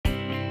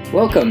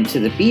Welcome to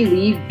the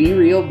Believe, Be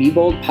Real, Be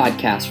Bold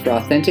podcast for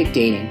authentic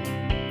dating.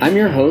 I'm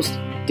your host,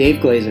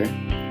 Dave Glazer,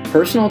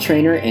 personal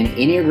trainer and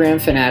Enneagram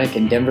fanatic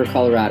in Denver,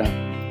 Colorado.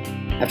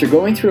 After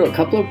going through a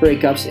couple of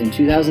breakups in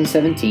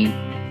 2017,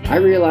 I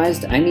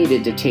realized I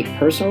needed to take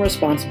personal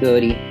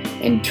responsibility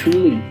and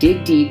truly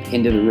dig deep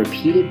into the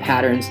repeated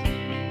patterns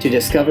to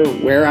discover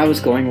where I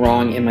was going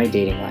wrong in my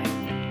dating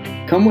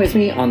life. Come with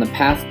me on the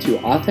path to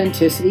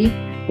authenticity,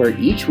 where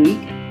each week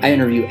I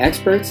interview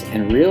experts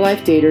and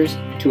real-life daters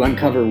to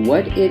uncover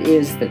what it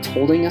is that's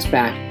holding us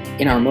back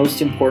in our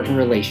most important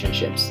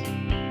relationships.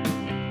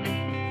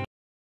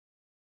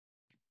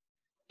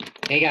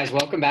 Hey guys,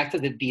 welcome back to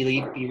the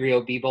Believe, Be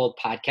Real, Be Bold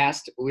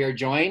podcast. We are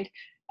joined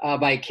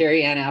by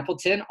Kerri-Ann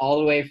Appleton, all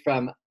the way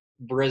from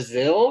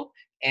Brazil.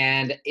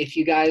 And if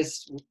you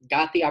guys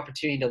got the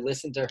opportunity to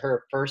listen to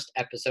her first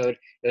episode,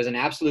 it was an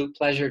absolute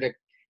pleasure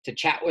to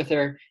chat with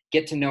her,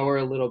 get to know her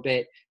a little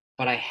bit.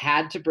 But I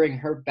had to bring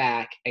her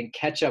back and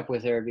catch up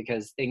with her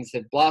because things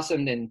have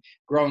blossomed and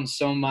grown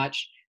so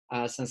much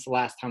since the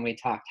last time we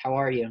talked. How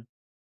are you?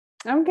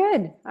 I'm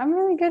good. I'm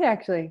really good,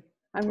 actually.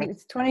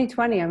 It's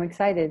 2020. I'm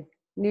excited.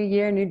 New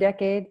year, new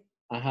decade.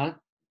 Uh-huh.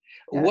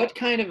 Yeah. What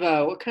kind of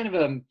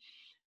a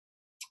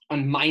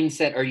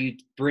mindset are you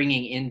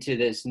bringing into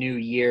this new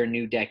year,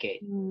 new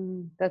decade?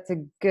 That's a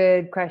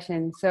good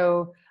question.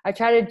 So I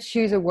tried to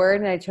choose a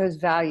word and I chose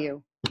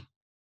value.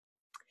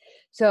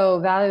 So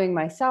valuing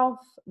myself,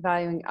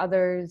 valuing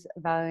others,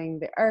 valuing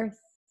the earth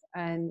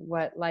and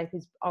what life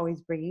is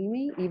always bringing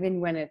me, even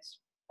when it's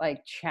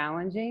like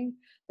challenging,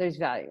 there's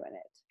value in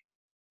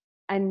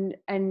it.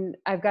 And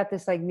I've got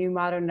this like new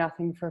motto,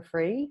 nothing for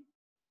free.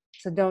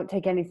 So don't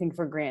take anything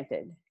for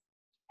granted,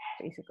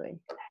 basically.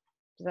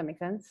 Does that make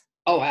sense?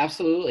 Oh,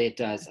 absolutely it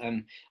does.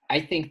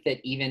 I think that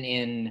even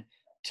in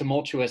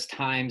tumultuous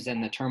times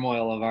and the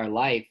turmoil of our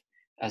life,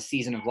 a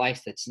season of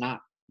life that's not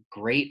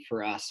great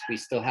for us, we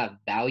still have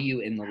value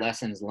in the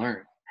lessons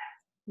learned.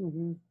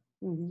 Mm-hmm.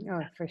 Mm-hmm.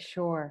 Oh, for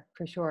sure.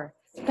 For sure.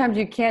 Sometimes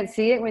you can't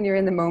see it when you're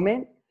in the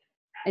moment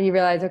and you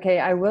realize, okay,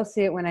 I will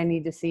see it when I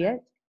need to see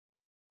it.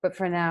 But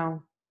for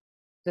now,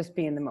 just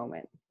be in the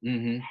moment.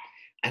 Mm-hmm.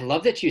 I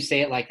love that you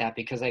say it like that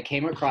because I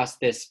came across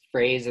this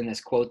phrase and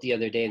this quote the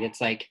other day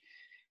that's like,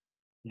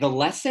 the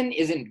lesson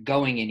isn't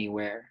going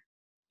anywhere.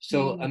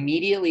 So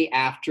immediately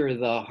after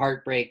the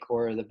heartbreak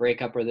or the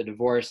breakup or the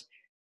divorce,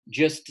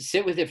 just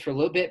sit with it for a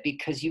little bit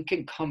because you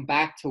can come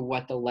back to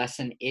what the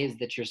lesson is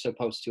that you're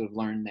supposed to have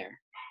learned there.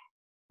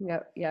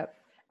 Yep.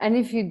 And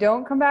if you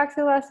don't come back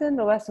to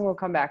the lesson will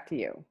come back to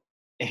you.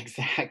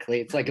 Exactly.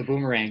 It's like a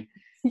boomerang.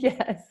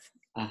 Yes.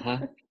 Uh-huh.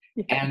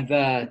 Yes. And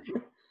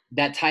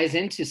that ties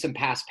into some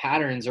past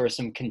patterns or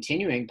some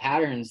continuing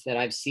patterns that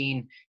I've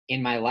seen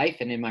in my life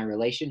and in my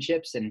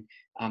relationships. And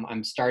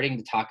I'm starting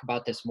to talk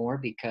about this more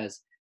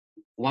because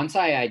once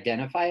I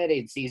identify it,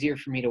 it's easier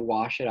for me to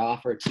wash it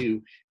off or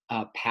to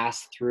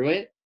pass through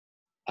it.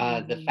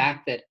 The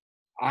fact that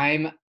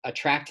I'm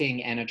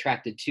attracting and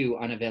attracted to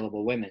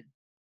unavailable women,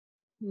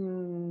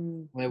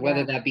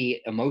 whether that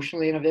be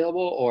emotionally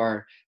unavailable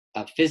or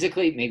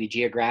physically, maybe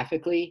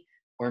geographically,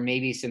 or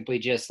maybe simply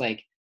just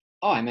like,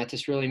 oh, I met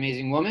this really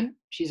amazing woman.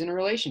 She's in a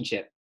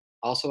relationship,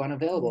 also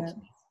unavailable to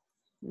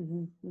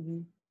me.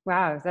 Mm-hmm.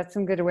 Wow, that's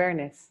some good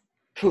awareness.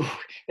 Whew,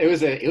 it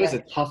was a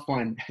tough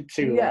one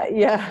to.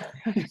 Yeah,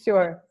 I'm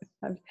sure.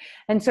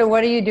 And so,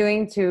 what are you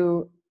doing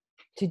to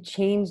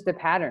change the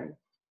pattern?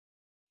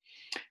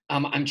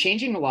 I'm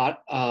changing a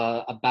lot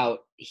about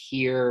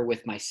here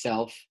with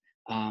myself.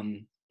 A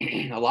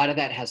lot of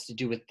that has to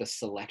do with the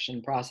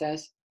selection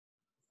process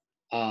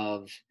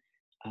of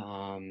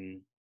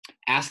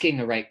asking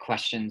the right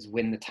questions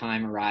when the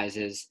time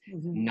arises,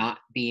 not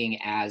being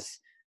as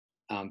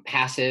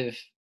passive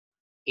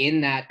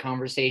in that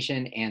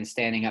conversation and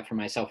standing up for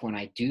myself when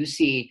I do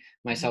see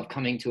myself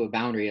coming to a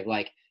boundary of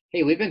like,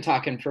 hey, we've been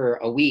talking for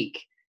a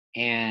week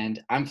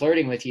and I'm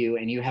flirting with you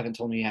and you haven't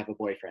told me you have a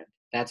boyfriend.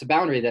 That's a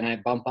boundary that I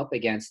bump up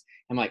against.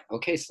 I'm like,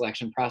 okay,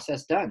 selection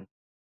process done.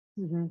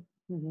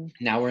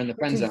 Now we're in the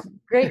friend zone.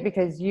 Great,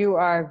 because you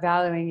are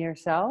valuing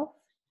yourself,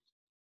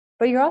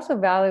 but you're also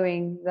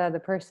valuing the other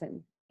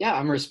person. Yeah,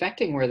 I'm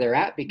respecting where they're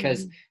at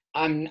because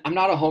I'm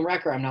not a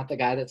homewrecker. I'm not the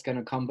guy that's going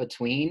to come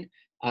between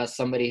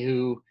somebody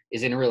who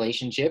is in a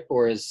relationship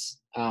or is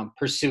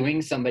pursuing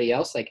somebody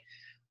else. Like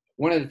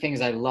one of the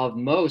things I love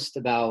most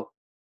about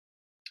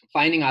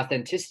finding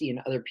authenticity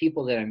in other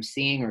people that I'm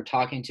seeing or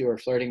talking to or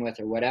flirting with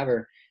or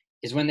whatever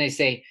is when they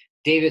say,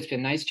 Dave, it's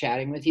been nice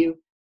chatting with you.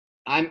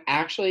 I'm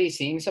actually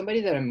seeing somebody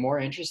that I'm more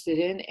interested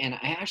in, and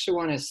I actually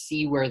want to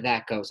see where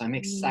that goes. I'm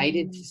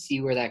excited to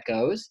see where that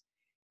goes.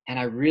 And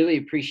I really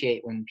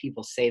appreciate when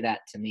people say that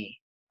to me.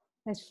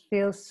 It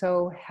feels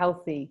so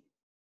healthy,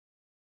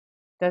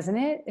 doesn't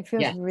it? It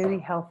feels really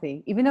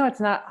healthy, even though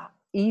it's not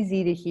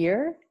easy to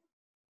hear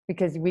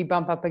because we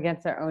bump up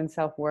against our own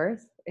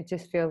self-worth. It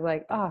just feels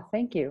like, oh,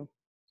 thank you.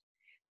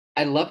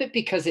 I love it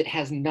because it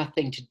has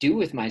nothing to do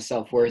with my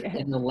self-worth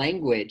in the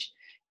language.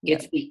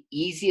 It's the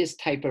easiest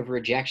type of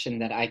rejection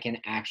that I can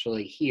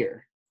actually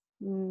hear.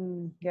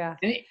 Yeah.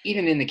 And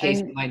even in the case,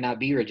 it might not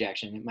be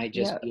rejection. It might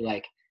just be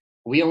like,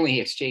 we only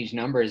exchanged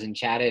numbers and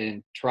chatted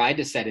and tried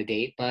to set a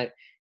date, but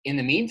in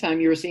the meantime,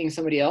 you were seeing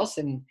somebody else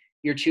and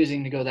you're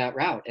choosing to go that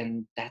route.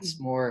 And that's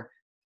more,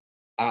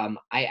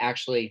 I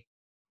actually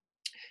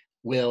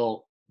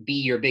will be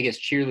your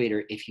biggest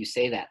cheerleader if you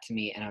say that to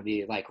me, and I'll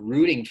be like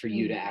rooting for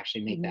you to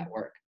actually make that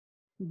work.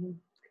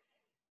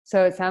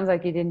 So it sounds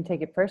like you didn't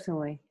take it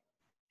personally.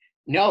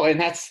 No, and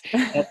that's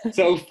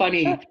so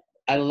funny.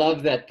 I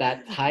love that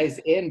ties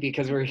in,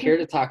 because we're here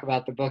to talk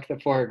about the book, The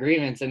Four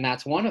Agreements, and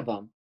that's one of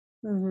them.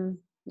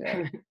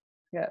 Yeah.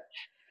 Yeah.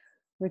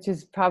 Which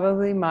is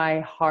probably my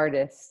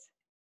hardest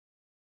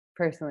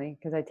personally,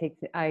 because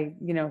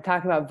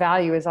talk about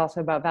value is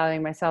also about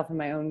valuing myself and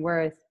my own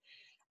worth,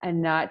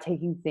 and not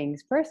taking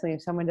things personally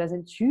if someone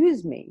doesn't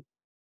choose me,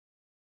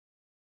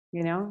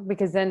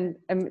 because then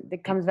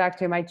it comes back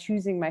to, am I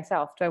choosing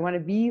myself? I want to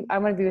be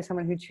with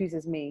someone who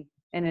chooses me.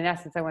 And in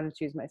essence, I want to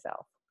choose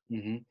myself.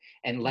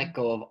 And let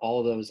go of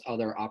all those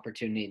other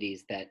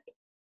opportunities that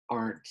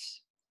aren't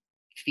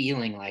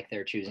feeling like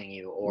they're choosing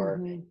you,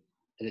 or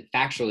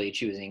factually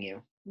choosing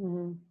you.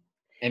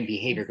 And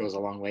behavior goes a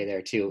long way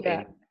there too,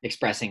 in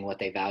expressing what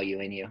they value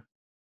in you.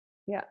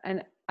 Yeah.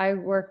 And I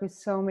work with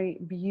so many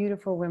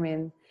beautiful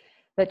women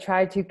that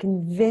try to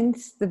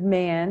convince the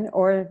man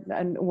or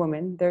a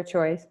woman, their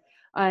choice,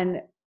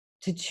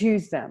 to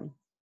choose them.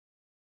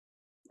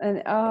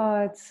 And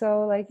it's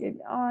so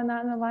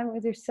not in alignment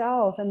with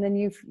yourself, and then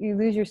you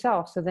lose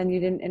yourself. So then you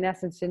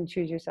didn't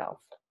choose yourself.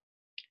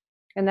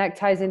 And that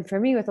ties in for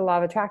me with the law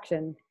of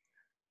attraction.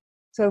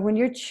 So when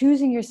you're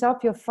choosing yourself,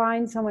 you'll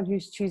find someone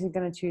who's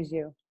going to choose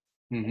you.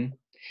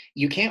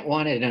 You can't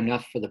want it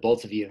enough for the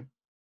both of you.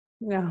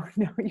 No,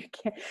 you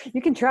can't.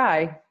 You can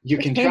try.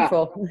 It's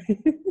painful.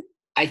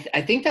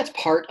 I think that's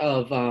part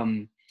of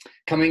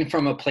coming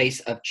from a place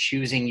of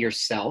choosing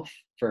yourself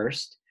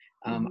first.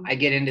 I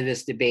get into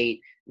this debate,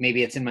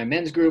 maybe it's in my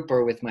men's group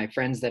or with my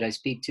friends that I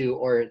speak to,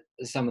 or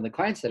some of the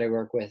clients that I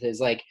work with, is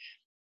like,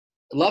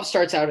 love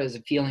starts out as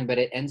a feeling, but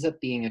it ends up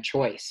being a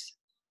choice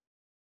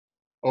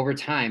over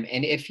time.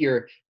 And if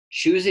you're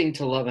choosing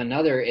to love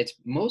another, it's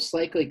most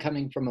likely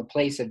coming from a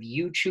place of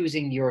you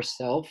choosing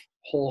yourself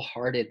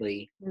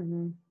wholeheartedly,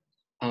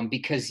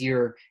 because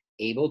you're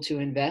able to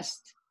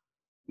invest,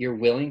 you're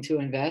willing to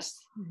invest,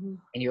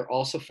 and you're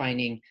also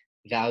finding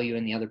value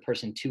in the other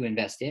person to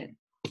invest in.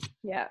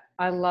 Yeah,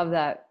 I love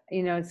that.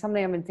 It's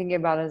something I've been thinking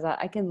about, is that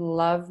I can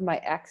love my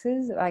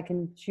exes, I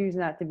can choose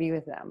not to be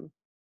with them.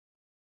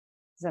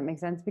 Does that make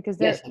sense? Because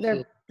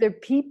they're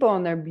people,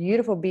 and they're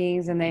beautiful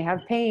beings, and they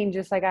have pain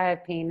just like I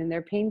have pain, and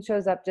their pain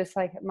shows up just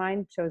like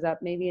mine shows up,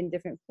 maybe in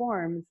different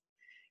forms.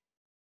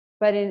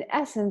 But in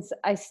essence,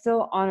 I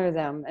still honor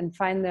them and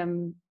find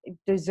them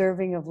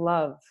deserving of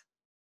love.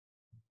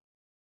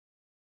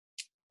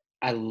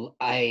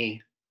 I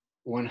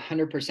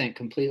 100%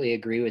 completely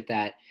agree with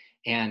that.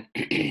 And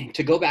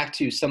to go back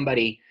to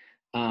somebody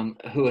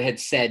who had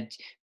said,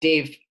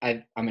 Dave,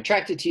 I'm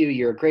attracted to you.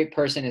 You're a great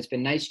person. It's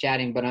been nice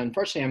chatting, but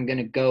unfortunately, I'm going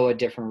to go a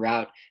different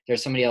route.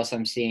 There's somebody else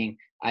I'm seeing.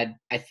 I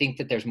think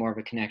that there's more of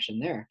a connection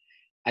there.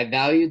 I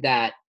value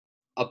that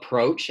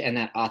approach and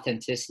that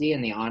authenticity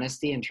and the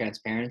honesty and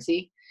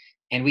transparency.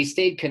 And we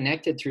stayed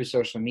connected through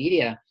social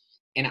media.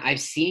 And I've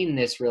seen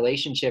this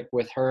relationship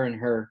with her and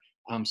her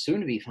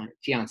soon-to-be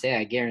fiance,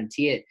 I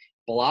guarantee it,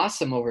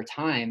 blossom over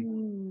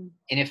time.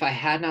 And if I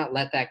had not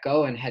let that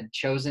go and had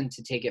chosen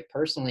to take it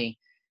personally,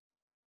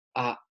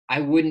 I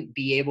wouldn't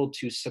be able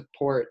to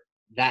support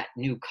that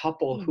new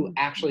couple who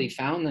actually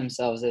found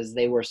themselves as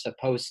they were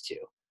supposed to.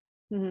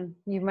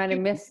 You might have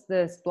missed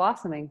this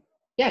blossoming.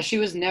 Yeah, she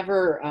was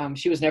never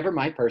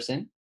my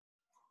person.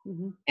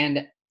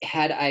 And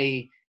had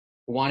I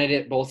wanted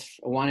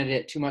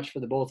it too much for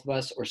the both of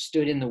us, or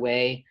stood in the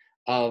way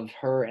of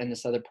her and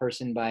this other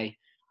person by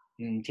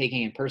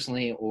taking it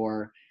personally,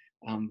 or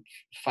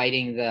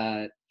fighting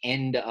the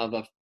end of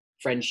a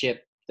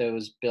friendship that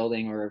was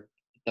building, or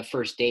the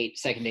first date,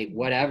 second date,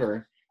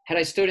 whatever, had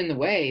I stood in the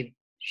way,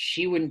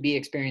 she wouldn't be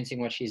experiencing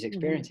what she's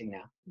experiencing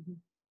now.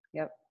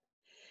 Yep.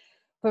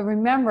 But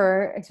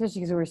remember, especially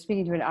because we're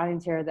speaking to an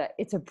audience here, that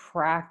it's a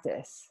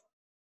practice.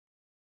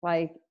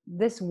 Like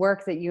this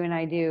work that you and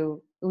I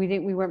do, we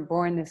weren't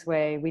born this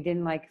way. We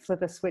didn't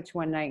flip a switch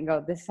one night and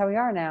go, this is how we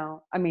are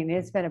now. I mean,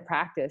 it's been a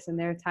practice. And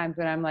there are times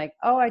when I'm like,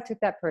 oh, I took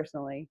that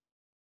personally,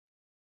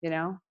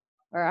 or,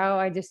 oh,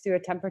 I just threw a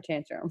temper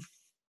tantrum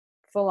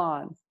full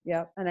on.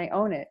 Yep. And I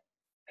own it.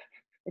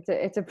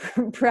 It's a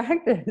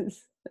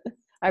practice.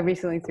 I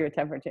recently threw a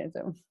temper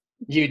tantrum.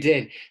 You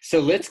did. So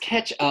let's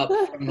catch up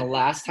from the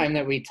last time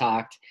that we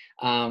talked.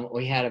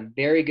 We had a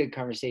very good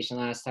conversation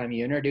last time.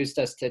 You introduced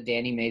us to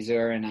Danny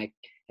Mazur, and I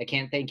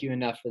can't thank you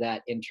enough for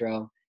that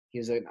intro. He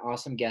was an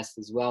awesome guest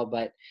as well.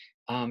 But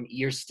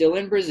you're still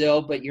in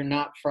Brazil, but you're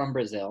not from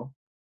Brazil.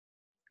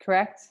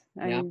 Correct.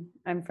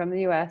 I'm from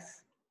the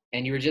U.S.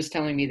 And you were just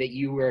telling me that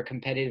you were a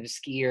competitive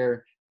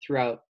skier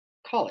throughout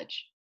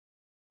college.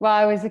 Well,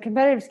 I was a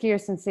competitive skier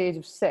since the age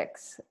of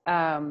 6.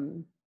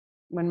 When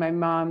my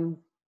mom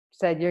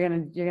said, you're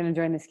gonna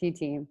join the ski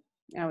team,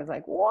 I was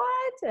like,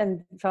 what?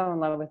 And fell in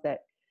love with it,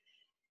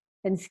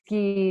 and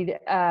skied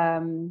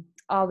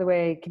all the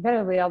way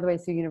competitively all the way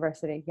through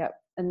university. Yep.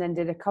 And then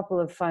did a couple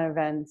of fun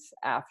events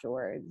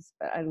afterwards.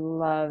 But I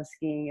love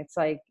skiing. It's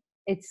like,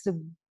 it's the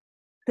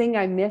thing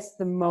I miss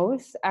the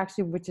most,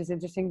 actually, which is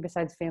interesting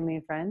besides family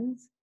and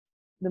friends,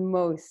 the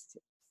most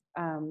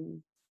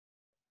from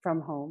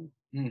home.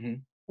 Mm-hmm.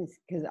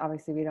 Because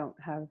obviously we don't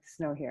have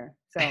snow here.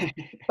 So,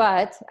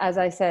 but as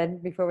I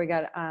said before we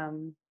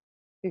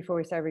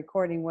started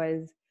recording,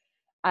 was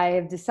I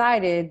have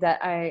decided that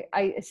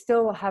I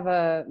still have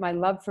my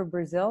love for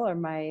Brazil, or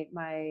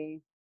my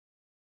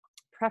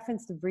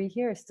preference to be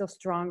here is still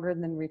stronger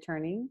than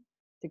returning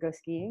to go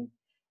skiing.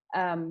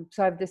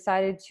 So I've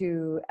decided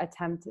to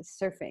attempt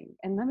surfing,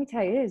 and let me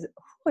tell you,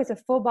 it's a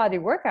full body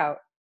workout.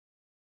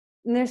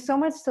 And there's so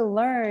much to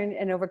learn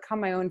and overcome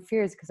my own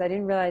fears, because I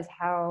didn't realize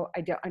how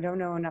I don't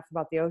know enough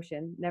about the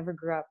ocean. Never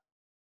grew up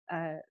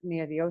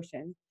near the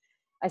ocean.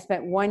 I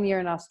spent 1 year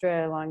in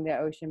Australia along the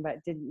ocean,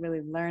 but didn't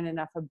really learn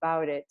enough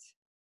about it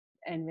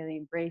and really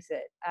embrace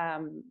it.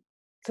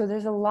 So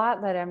there's a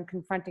lot that I'm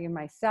confronting in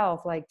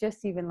myself, like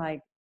just even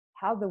like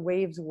how the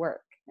waves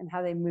work and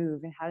how they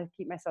move and how to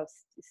keep myself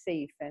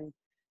safe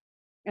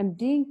and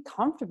being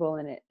comfortable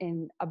in it,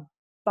 in a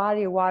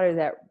body of water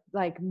that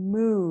like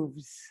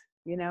moves,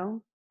 you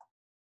know?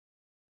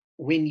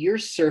 When you're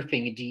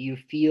surfing, do you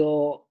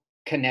feel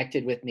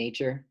connected with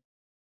nature?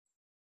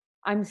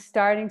 I'm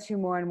starting to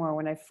more and more.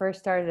 When I first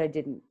started, I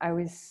didn't. I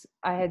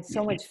had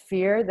so much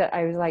fear that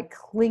I was like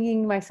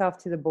clinging myself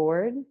to the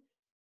board,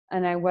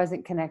 and I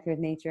wasn't connected with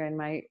nature. And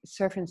my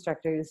surf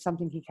instructor, is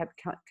something he kept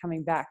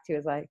coming back to,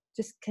 is like,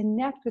 just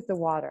connect with the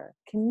water,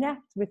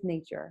 connect with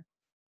nature,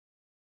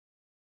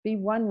 be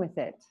one with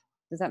it.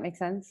 Does that make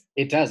sense?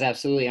 It does,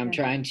 absolutely. I'm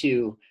Yeah.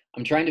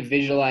 trying to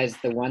visualize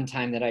the one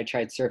time that I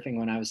tried surfing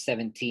when I was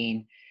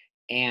 17,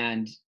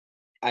 and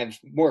I've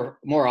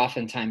more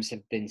oftentimes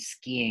have been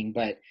skiing,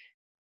 but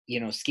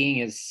skiing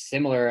is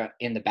similar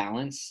in the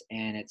balance,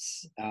 and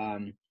it's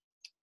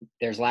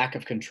there's lack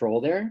of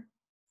control there.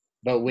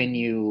 But when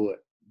you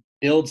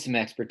build some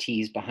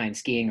expertise behind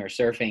skiing or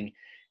surfing,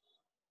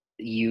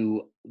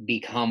 you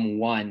become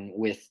one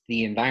with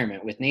the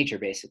environment, with nature,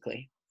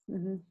 basically.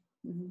 Mm-hmm.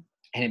 Mm-hmm.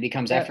 And it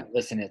becomes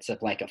effortless, and it's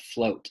like a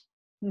float.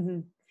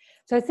 Mm-hmm.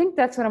 So I think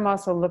that's what I'm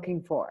also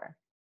looking for.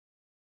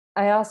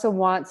 I also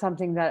want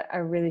something that I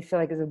really feel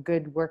like is a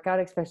good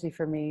workout, especially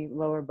for me,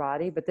 lower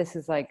body, but this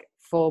is like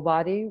full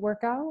body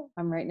workout.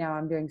 I'm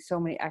doing so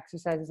many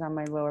exercises on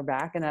my lower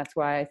back, and that's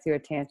why I threw a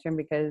tantrum,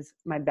 because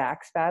my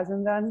back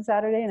spasmed on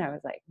Saturday, and I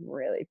was like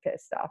really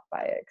pissed off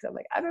by it, because I'm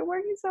like, I've been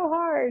working so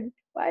hard.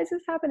 Why is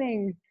this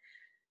happening?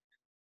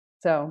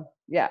 So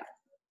yeah.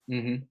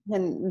 Mm-hmm.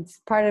 And it's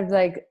part of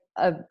like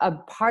a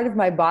part of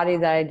my body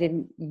that I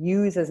didn't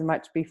use as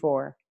much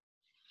before,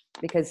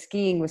 because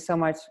skiing was so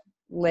much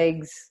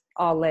legs,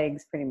 all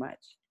legs pretty much.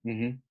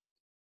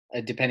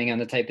 Mm-hmm. Depending on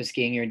the type of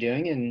skiing you're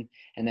doing,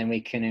 and then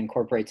we can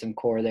incorporate some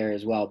core there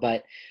as well.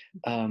 But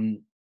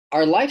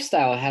our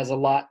lifestyle has a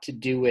lot to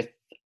do with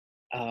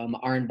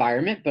our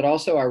environment, but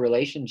also our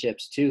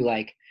relationships too.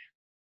 Like,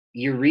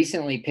 you're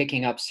recently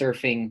picking up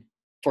surfing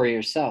for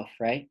yourself,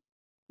 right?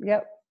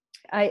 Yep.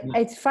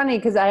 It's funny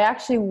because I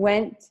actually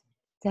went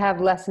to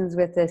have lessons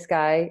with this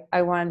guy.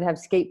 I wanted to have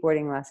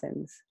skateboarding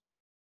lessons.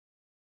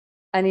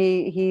 And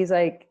he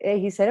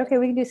said, okay,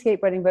 we can do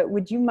skateboarding, but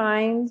would you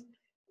mind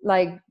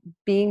like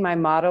being my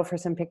model for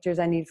some pictures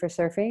I need for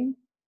surfing?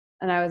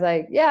 And I was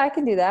like, yeah, I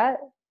can do that.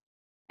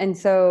 And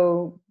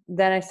so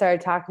then I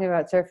started talking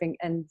about surfing,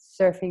 and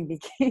surfing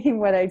became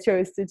what I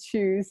chose to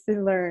choose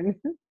to learn.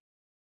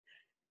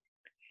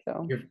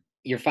 So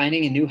you're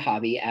finding a new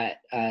hobby at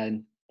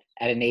an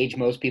age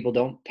most people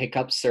don't pick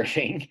up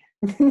surfing.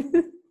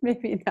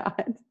 Maybe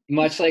not.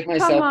 Much like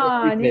myself. Come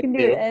on, you can do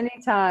it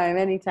anytime.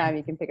 Anytime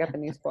you can pick up a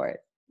new sport.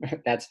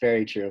 That's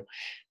very true.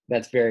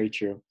 That's very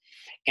true.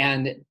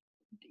 And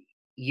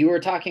you were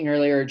talking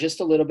earlier just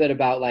a little bit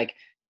about like,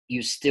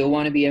 you still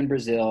want to be in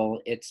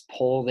Brazil. Its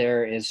pull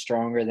there is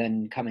stronger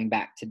than coming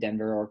back to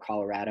Denver or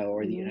Colorado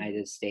or the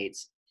United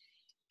States.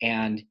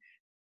 And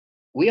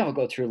we all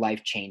go through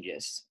life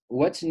changes.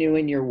 What's new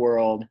in your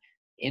world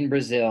in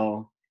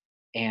Brazil,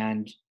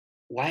 and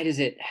why does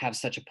it have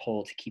such a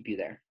pull to keep you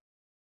there?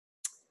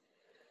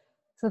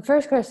 So the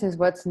first question is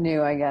what's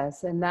new, I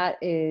guess. And that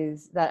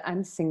is that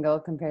I'm single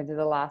compared to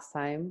the last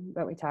time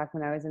that we talked,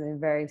 when I was in a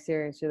very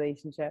serious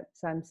relationship.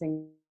 So I'm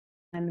single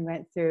and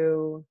went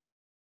through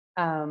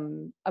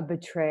a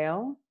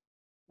betrayal.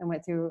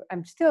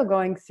 I'm still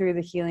going through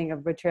the healing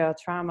of betrayal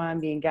trauma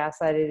and being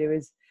gaslighted. It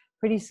was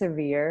pretty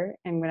severe.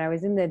 And when I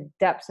was in the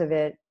depths of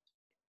it,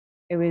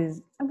 I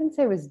wouldn't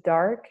say it was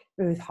dark.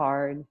 It was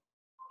hard,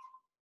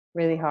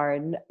 really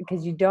hard,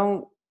 because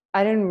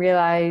I didn't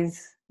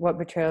realize what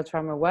betrayal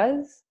trauma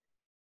was.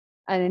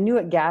 And I knew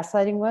what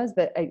gaslighting was,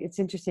 but it's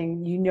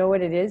interesting. You know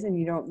what it is, and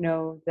you don't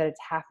know that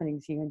it's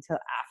happening to you until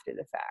after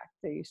the fact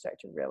that you start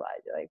to realize.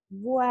 You're like,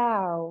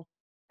 wow.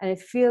 And it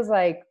feels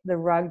like the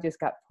rug just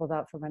got pulled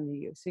out from under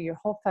you. So your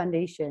whole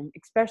foundation,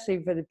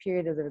 especially for the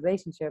period of the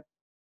relationship,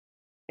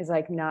 is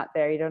like not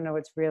there. You don't know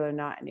what's real or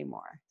not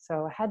anymore.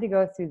 So I had to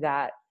go through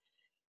that.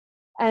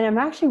 And I'm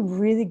actually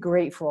really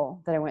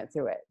grateful that I went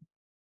through it.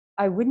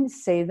 I wouldn't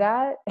say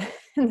that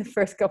in the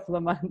first couple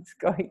of months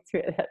going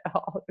through it at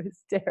all. It was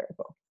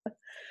terrible.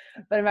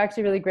 But I'm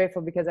actually really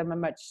grateful because I'm a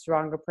much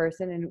stronger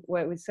person. And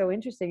what was so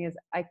interesting is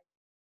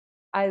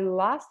I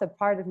lost a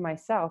part of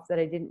myself that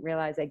I didn't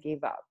realize I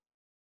gave up,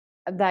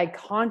 that I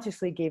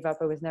consciously gave up.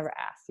 I was never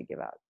asked to give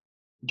up.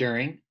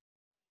 During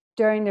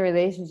During the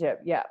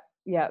relationship. Yeah.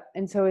 Yeah.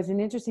 And so it's an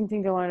interesting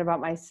thing to learn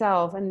about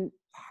myself. And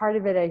part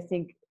of it, I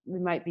think,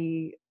 might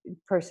be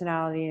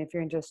personality. And if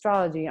you're into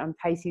astrology, I'm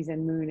Pisces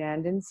in moon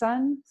and in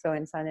sun. So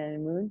in sun and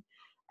in moon.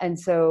 And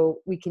so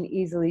we can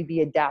easily be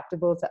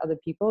adaptable to other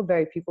people,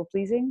 very people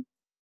pleasing.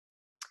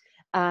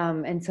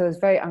 And so it's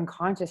very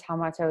unconscious how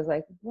much I was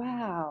like,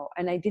 wow.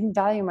 And I didn't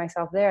value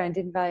myself there. And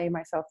didn't value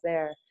myself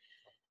there.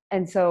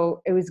 And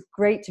so it was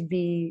great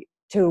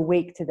to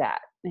awake to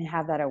that and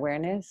have that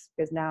awareness,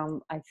 because now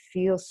I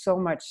feel so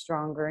much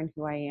stronger in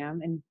who I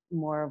am and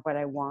more of what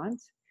I want.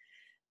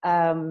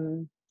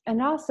 And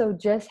also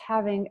just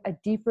having a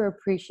deeper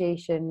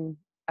appreciation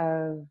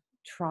of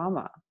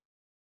trauma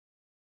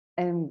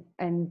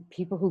and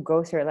people who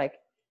go through it. Like,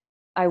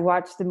 I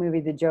watched the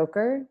movie The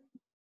Joker,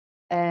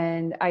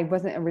 and I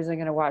wasn't originally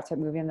going to watch that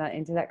movie. I'm not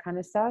into that kind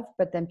of stuff.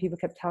 But then people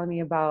kept telling me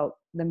about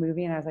the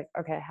movie, and I was like,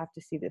 okay, I have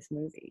to see this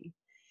movie.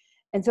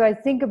 And so I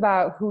think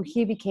about who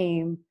he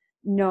became,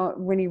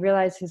 when he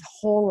realized his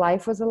whole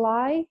life was a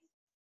lie.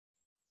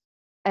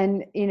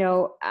 And,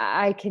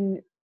 I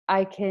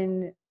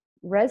can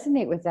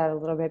resonate with that a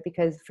little bit,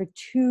 because for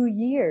 2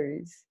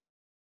 years,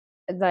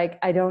 like,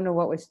 I don't know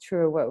what was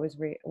true or what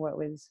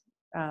was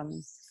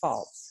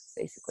false,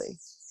 basically.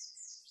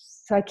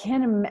 So I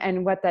can't,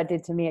 and what that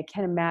did to me, I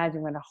can't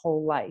imagine what a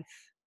whole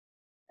life,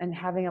 and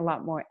having a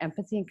lot more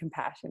empathy and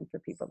compassion for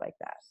people like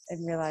that,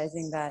 and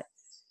realizing that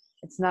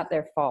it's not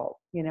their fault,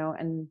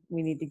 and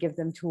we need to give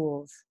them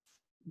tools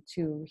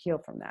to heal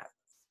from that.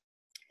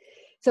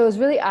 So it was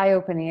really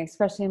eye-opening,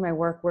 especially in my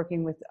work,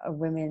 working with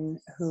women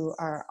who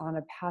are on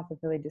a path of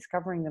really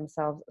discovering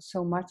themselves.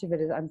 So much of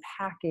it is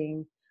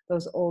unpacking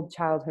those old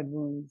childhood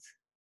wounds,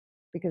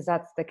 because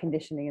that's the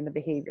conditioning and the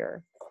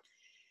behavior.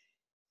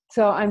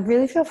 So I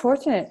really feel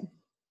fortunate,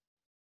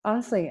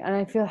 honestly, and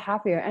I feel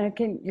happier.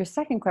 And your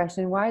second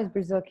question, why does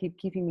Brazil keep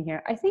keeping me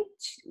here? I think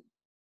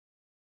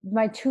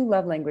my 2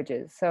 love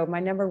languages. So my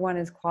number 1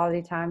 is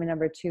quality time, and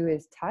number 2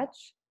 is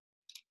touch.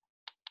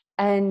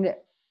 And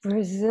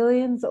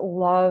Brazilians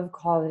love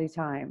quality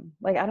time.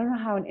 Like, I don't know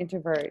how an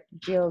introvert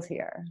deals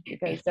here,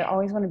 because they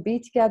always want to be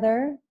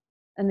together,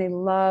 and they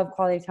love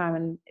quality time,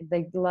 and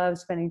they love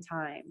spending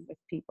time with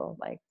people,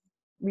 like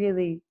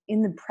really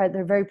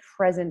they're very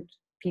present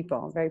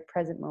people, very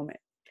present moment.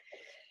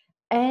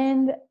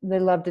 And they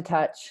love to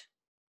touch.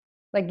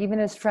 Like, even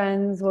as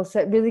friends, we'll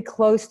sit really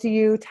close to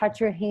you, touch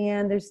your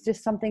hand. There's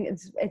just something,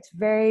 it's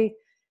very,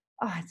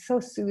 it's so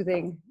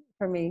soothing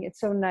for me. It's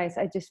so nice.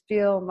 I just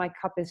feel my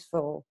cup is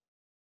full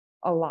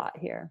a lot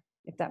here,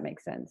 if that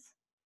makes sense.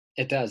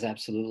 It does,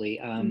 absolutely.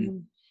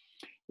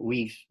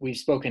 We've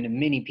spoken to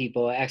many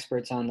people,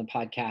 experts on the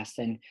podcast,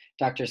 and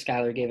Dr.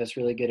 Schuyler gave us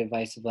really good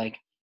advice of, like,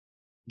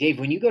 Dave,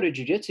 when you go to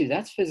jiu-jitsu,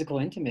 that's physical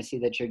intimacy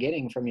that you're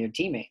getting from your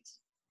teammates,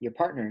 your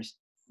partners.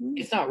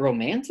 It's not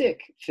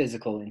romantic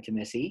physical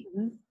intimacy,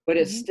 but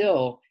it's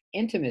still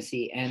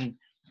intimacy. And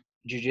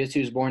jiu-jitsu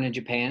is born in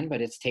Japan,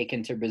 but it's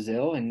taken to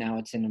Brazil, and now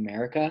it's in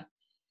America.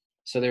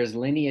 So there's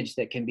lineage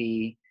that can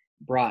be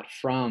brought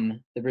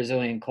from the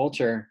Brazilian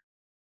culture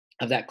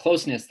of that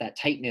closeness, that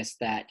tightness,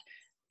 that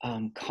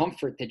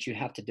comfort that you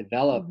have to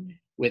develop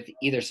with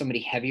either somebody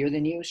heavier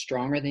than you,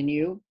 stronger than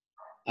you,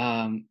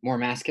 more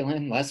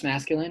masculine, less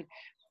masculine,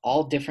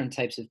 all different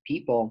types of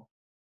people,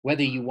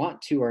 whether you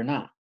want to or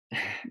not.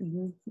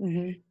 And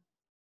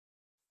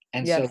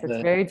yes, so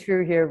it's very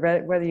true here,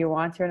 whether you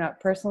want to or not.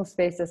 Personal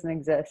space doesn't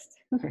exist.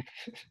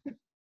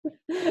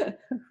 Whether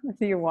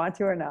you want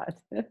to or not.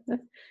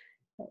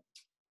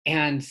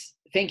 And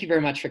thank you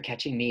very much for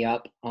catching me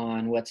up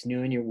on what's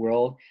new in your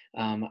world.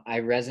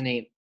 I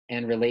resonate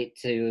and relate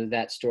to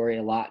that story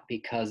a lot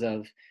because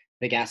of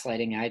the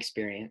gaslighting I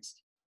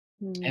experienced.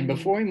 And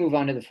before we move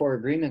on to the 4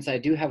 agreements, I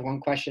do have one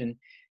question.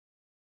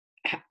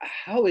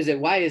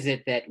 Why is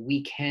it that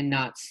we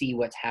cannot see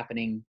what's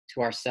happening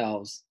to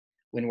ourselves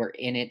when we're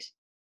in it,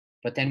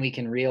 but then we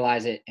can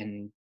realize it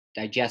and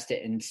digest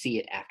it and see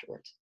it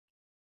afterwards?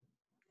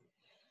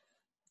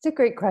 It's a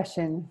great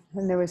question.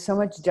 And there was so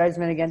much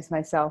judgment against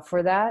myself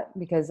for that,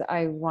 because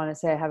I want to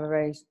say I have a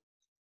very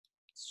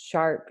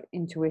sharp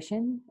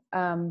intuition.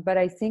 But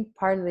I think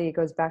partly it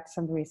goes back to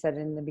something we said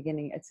in the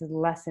beginning. It's a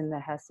lesson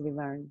that has to be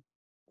learned.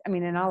 I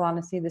mean, in all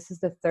honesty, this is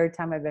the 3rd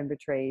time I've been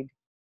betrayed.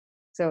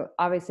 So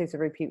obviously it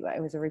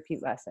was a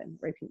repeat lesson.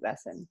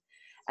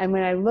 And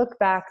when I look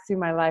back through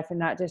my life, and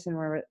not just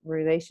in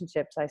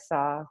relationships, I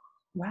saw,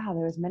 wow,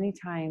 there was many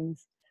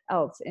times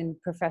else in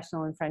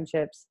professional and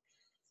friendships.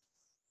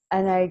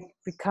 And I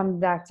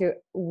come back to,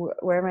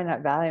 where am I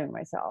not valuing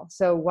myself?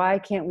 So why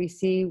can't we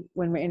see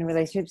when we're in a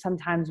relationship?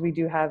 Sometimes we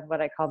do have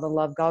what I call the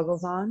love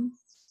goggles on,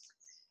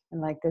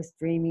 and like this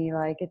dreamy,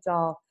 like it's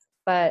all,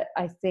 but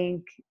I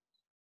think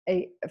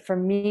for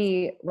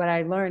me, what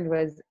I learned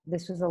was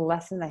this was a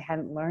lesson I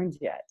hadn't learned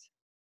yet.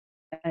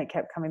 And it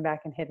kept coming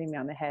back and hitting me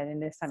on the head.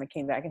 And this time it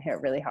came back and hit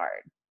really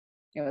hard.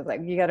 It was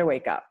like, you got to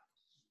wake up,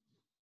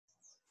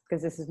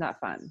 because this is not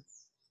fun.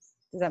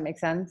 Does that make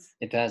sense?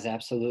 It does,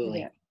 absolutely.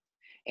 Yeah.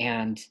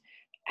 And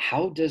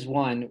how does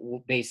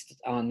one, based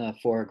on the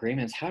 4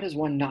 agreements, how does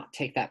one not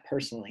take that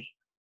personally?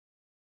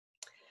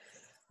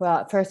 Well,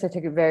 at first I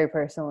took it very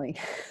personally,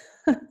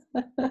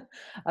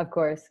 of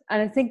course.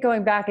 And I think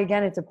going back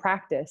again, it's a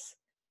practice.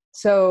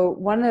 So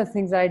one of the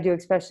things that I do,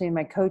 especially in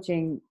my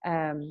coaching,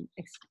 in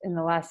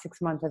the last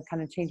 6 months, I've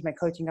kind of changed my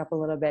coaching up a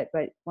little bit.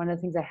 But one of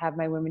the things I have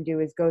my women do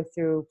is go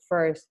through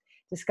first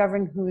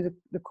discovering who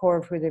the core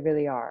of who they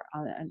really are,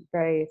 on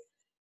very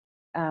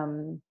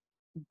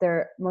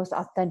their most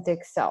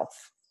authentic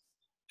self,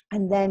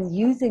 and then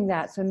using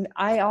that. So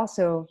I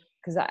also,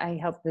 because I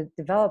helped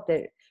develop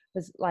it,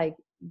 was like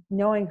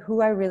knowing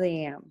who I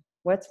really am.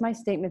 What's my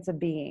statements of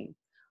being?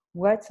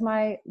 What's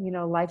my,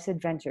 life's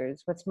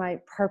adventures? What's my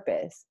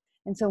purpose?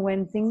 And so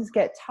when things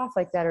get tough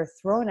like that or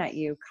thrown at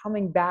you,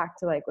 coming back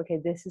to like, okay,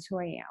 this is who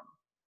I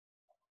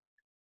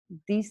am.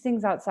 These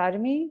things outside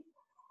of me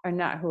are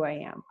not who I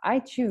am. I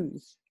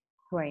choose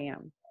who I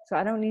am. So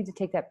I don't need to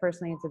take that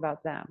personally. It's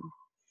about them.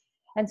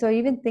 And so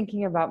even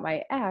thinking about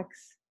my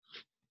ex,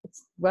 it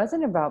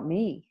wasn't about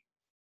me.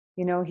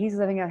 He's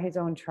living out his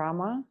own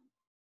trauma.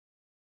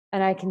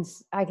 And I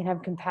can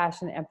have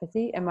compassion and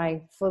empathy. Am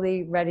I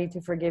fully ready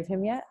to forgive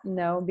him yet?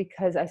 No,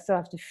 because I still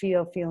have to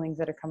feel feelings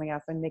that are coming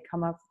up, and they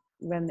come up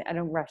when I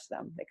don't rush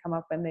them. They come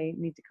up when they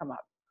need to come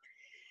up.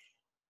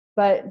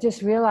 But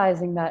just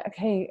realizing that,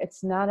 okay,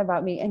 it's not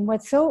about me. And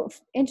what's so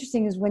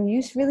interesting is when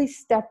you really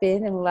step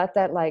in and let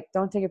that, like,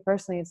 don't take it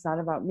personally, it's not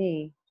about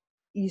me,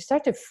 you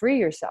start to free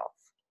yourself.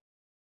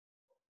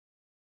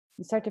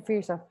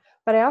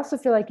 But I also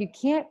feel like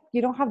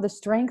you don't have the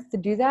strength to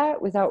do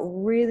that without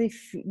really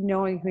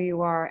knowing who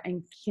you are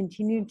and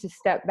continue to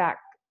step back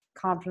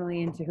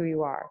confidently into who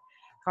you are.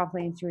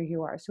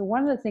 So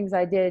one of the things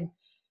I did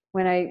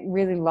when I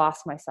really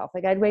lost myself,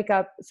 like I'd wake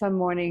up some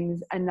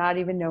mornings and not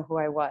even know who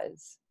I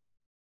was.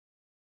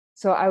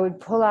 So I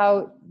would pull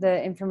out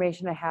the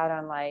information I had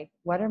on, like,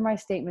 what are my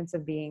statements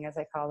of being, as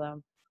I call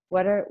them?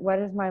 What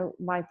is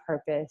my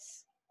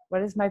purpose?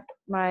 What is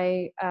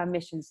my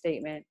mission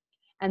statement?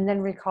 And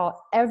then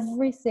recall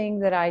everything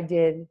that I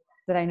did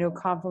that I know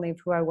confidently of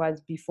who I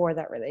was before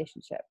that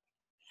relationship.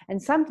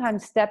 And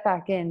sometimes step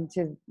back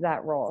into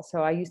that role.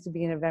 So I used to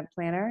be an event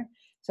planner.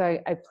 So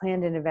I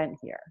planned an event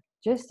here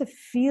just to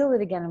feel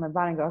it again in my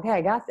body and go, okay,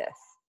 I got this.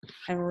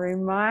 And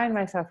remind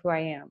myself who I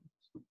am.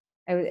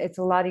 It's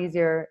a lot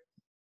easier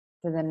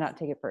to then not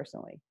take it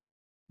personally.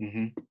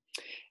 Mm-hmm.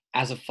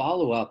 As a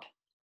follow-up,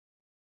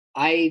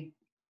 I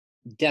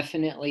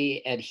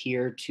definitely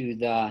adhere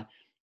to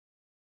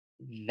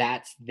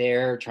that's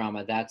their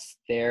trauma, that's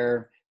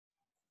their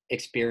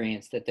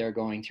experience that they're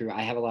going through.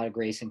 I have a lot of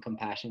grace and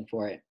compassion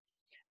for it.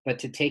 But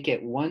to take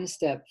it one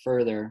step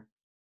further,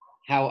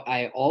 how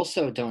I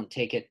also don't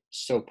take it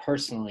so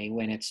personally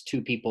when it's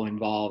 2 people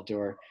involved,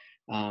 or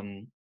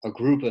a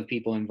group of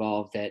people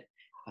involved that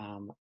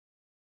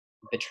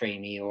betray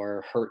me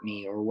or hurt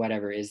me or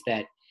whatever, is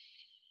that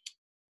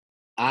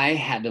I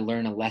had to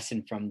learn a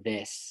lesson from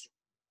this.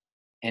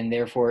 And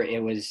therefore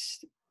it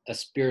was a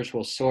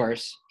spiritual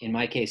source, in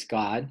my case,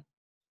 God,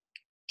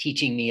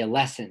 teaching me a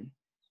lesson.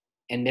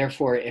 And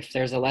therefore, if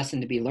there's a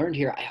lesson to be learned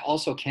here, I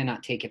also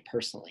cannot take it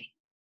personally.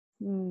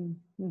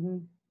 Mm-hmm.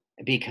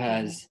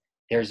 Because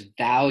there's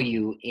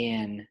value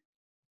in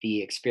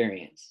the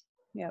experience.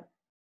 Yep.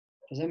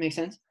 Does that make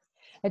sense?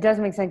 It does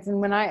make sense.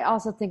 And when I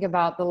also think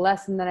about the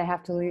lesson that I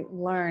have to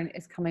learn,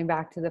 is coming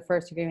back to the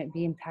first agreement,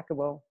 be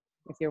impeccable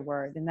with your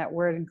word. And that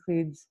word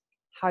includes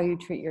how you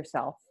treat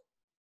yourself.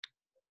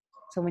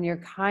 So when you're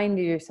kind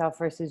to yourself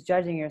versus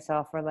judging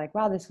yourself, or like,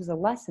 wow, this was a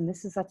lesson.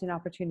 This is such an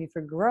opportunity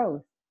for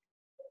growth,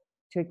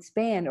 to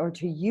expand, or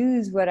to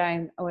use what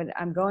I'm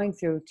going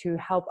through to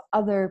help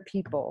other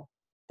people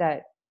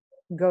that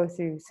go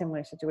through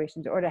similar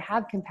situations, or to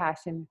have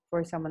compassion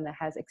for someone that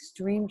has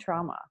extreme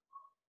trauma.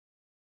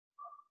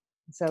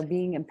 So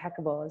being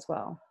impeccable as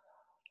well.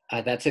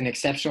 That's an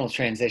exceptional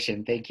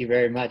transition. Thank you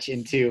very much,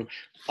 into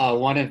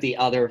one of the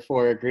other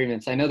 4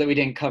 agreements. I know that we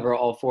didn't cover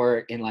all 4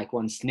 in like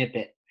one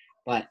snippet,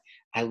 but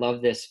I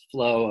love this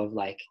flow of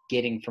like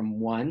getting from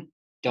one,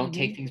 don't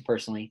take things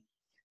personally,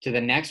 to the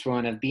next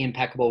one of be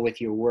impeccable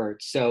with your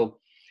words. So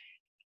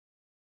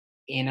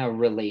in a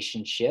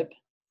relationship,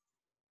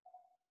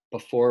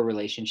 before a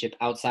relationship,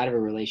 outside of a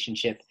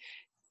relationship,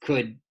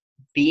 could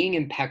being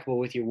impeccable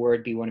with your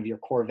word be one of your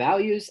core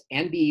values,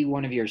 and be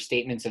one of your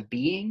statements of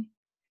being,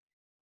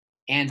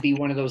 and be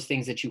one of those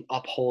things that you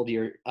uphold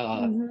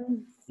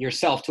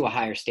yourself to a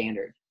higher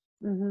standard?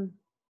 Mm-hmm.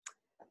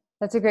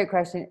 That's a great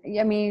question.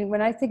 I mean,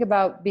 when I think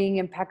about being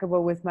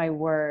impeccable with my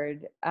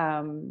word,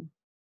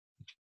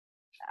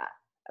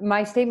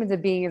 my statements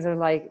of being are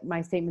like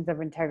my statements of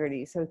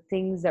integrity. So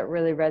things that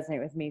really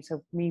resonate with me.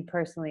 So me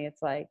personally,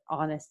 it's like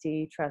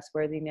honesty,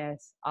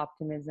 trustworthiness,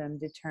 optimism,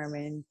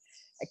 determined,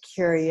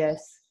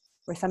 curious,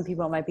 For some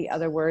people, it might be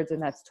other words, and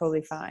that's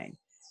totally fine.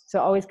 So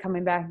always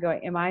coming back and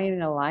going, am I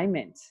in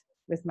alignment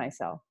with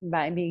myself?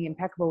 By being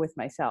impeccable with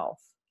myself.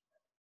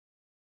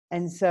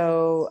 And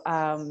so,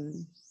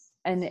 and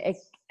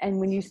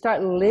when you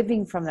start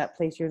living from that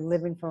place, you're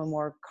living from a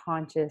more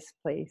conscious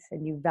place,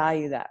 and you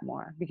value that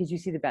more because you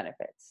see the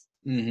benefits.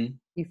 Mm-hmm.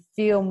 You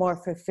feel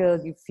more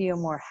fulfilled. You feel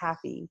more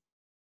happy.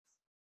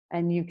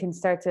 And you can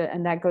start to,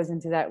 and that goes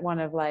into that one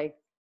of like,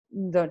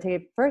 don't take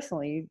it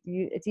personally.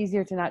 It's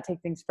easier to not take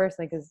things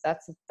personally because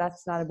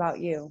that's not about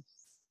you.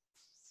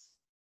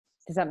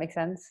 Does that make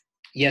sense?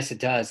 Yes, it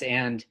does.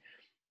 And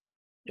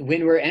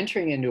when we're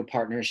entering into a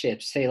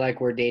partnership, say like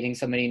we're dating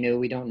somebody new,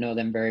 we don't know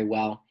them very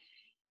well,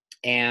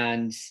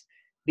 and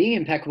being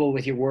impeccable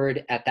with your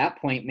word at that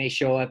point may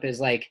show up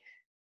as like,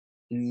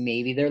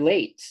 maybe they're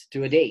late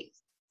to a date,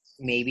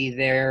 maybe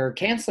they're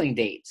canceling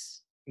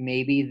dates,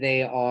 maybe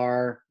they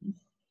are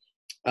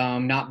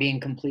not being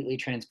completely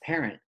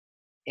transparent.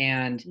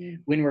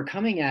 And when we're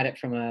coming at it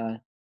from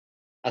a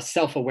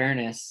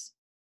self-awareness,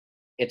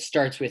 it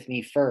starts with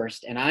me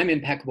first, and I'm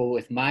impeccable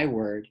with my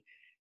word,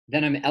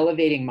 then I'm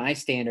elevating my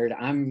standard.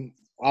 I'm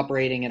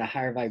operating at a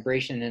higher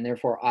vibration, and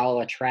therefore I'll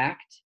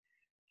attract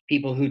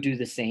people who do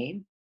the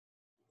same.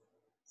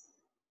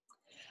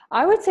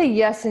 I would say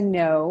yes and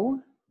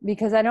no,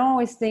 because I don't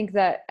always think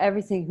that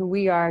everything who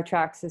we are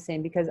attracts the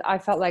same, because I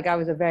felt like I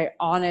was a very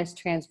honest,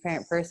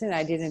 transparent person.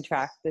 I didn't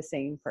attract the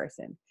same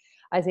person.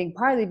 I think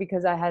partly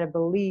because I had a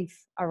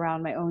belief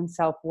around my own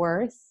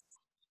self-worth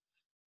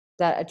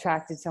that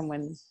attracted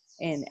someone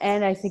in.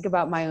 And I think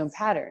about my own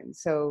patterns.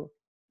 So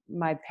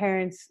my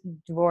parents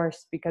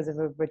divorced because of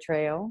a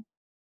betrayal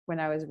when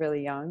I was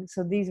really young.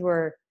 So these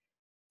were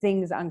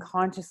things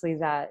unconsciously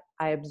that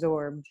I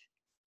absorbed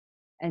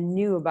and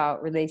knew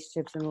about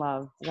relationships and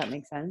love. Does that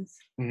make sense?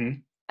 Mm-hmm.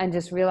 And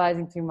just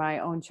realizing through my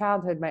own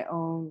childhood, my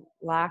own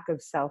lack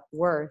of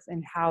self-worth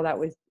and how that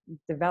was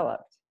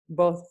developed,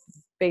 both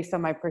based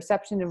on my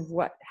perception of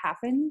what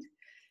happened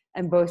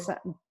and both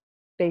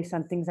based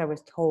on things I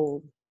was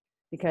told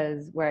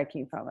because where I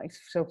came from. Like,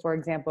 so for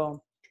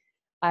example,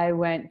 I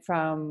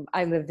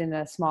lived in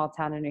a small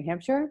town in New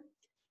Hampshire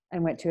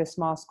and went to a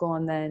small school,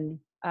 and then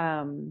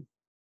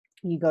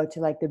you go to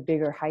like the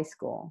bigger high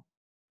school.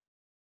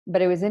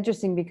 But it was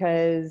interesting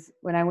because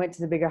when I went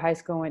to the bigger high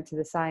school, went to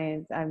the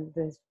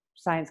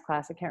science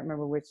class, I can't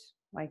remember which,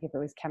 like if it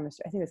was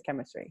chemistry, I think it was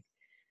chemistry,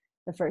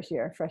 the first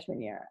year,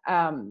 freshman year.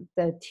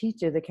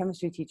 The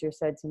chemistry teacher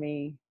said to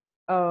me,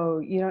 "Oh,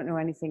 you don't know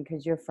anything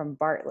because you're from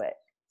Bartlett."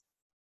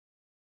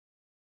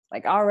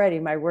 Like already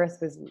my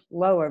worth was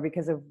lower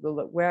because of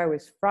where I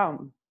was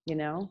from, you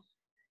know?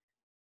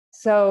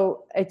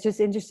 So it's just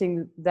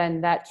interesting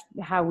then that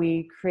how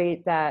we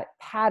create that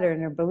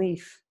pattern or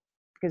belief,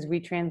 because we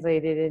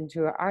translate it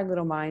into our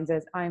little minds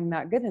as I'm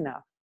not good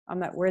enough. I'm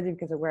not worthy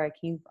because of where I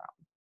came from.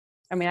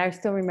 I mean, I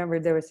still remember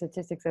there were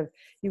statistics of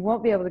you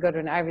won't be able to go to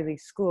an Ivy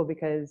League school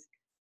because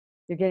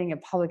you're getting a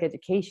public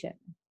education.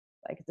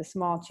 Like it's a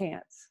small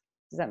chance.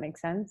 Does that make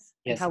sense?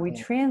 Yes, and how we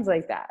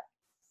translate that.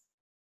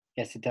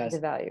 Yes, it does. The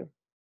value.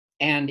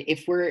 And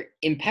if we're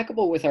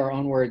impeccable with our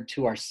own word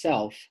to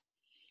ourself,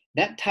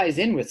 that ties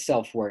in with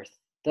self-worth,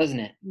 doesn't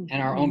it? Mm-hmm.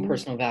 And our own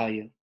personal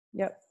value.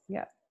 Yep.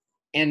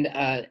 And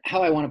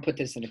how I want to put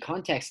this into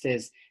context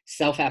is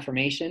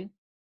self-affirmation.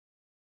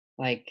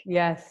 Like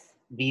yes,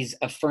 these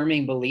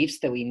affirming beliefs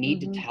that we need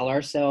to tell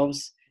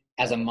ourselves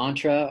as a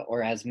mantra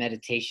or as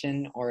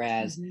meditation or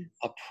as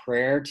a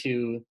prayer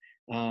to,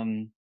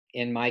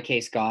 in my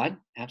case, God.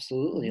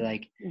 Absolutely.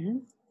 Like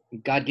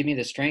God, give me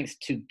the strength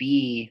to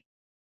be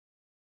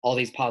all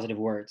these positive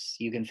words.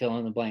 You can fill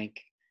in the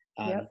blank.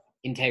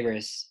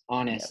 Integrous,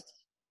 honest,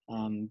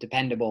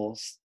 dependable,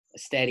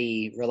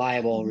 steady,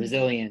 reliable,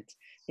 resilient,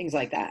 things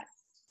like that.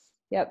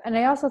 Yep. And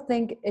I also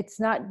think it's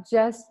not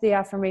just the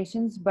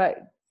affirmations,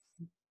 but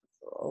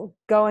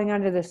going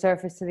under the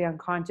surface to the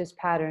unconscious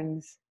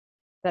patterns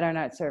that are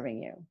not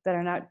serving you, that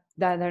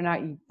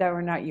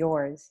were not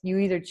yours. You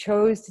either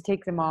chose to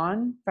take them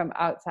on from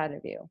outside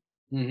of you.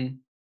 Mm-hmm.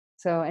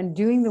 So, and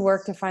doing the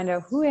work to find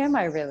out who am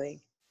I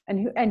really,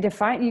 and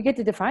define. You get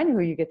to define who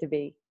you get to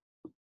be.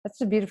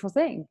 That's a beautiful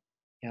thing.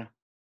 Yeah.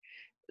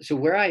 So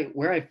where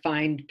I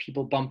find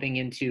people bumping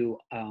into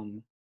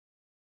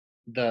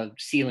the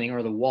ceiling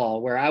or the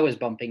wall, where I was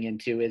bumping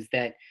into, is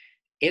that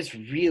it's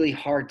really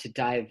hard to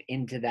dive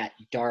into that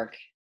dark,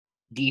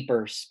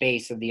 deeper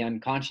space of the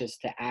unconscious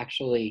to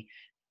actually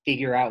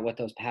figure out what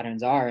those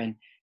patterns are. And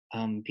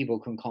people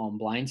can call them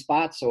blind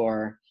spots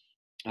or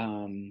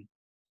the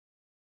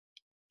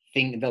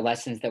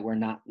lessons that we're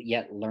not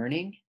yet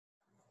learning.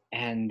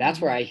 And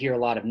that's where I hear a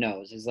lot of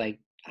no's, is like,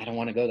 I don't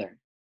want to go there.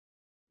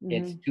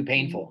 It's too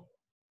painful.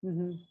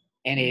 And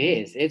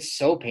it's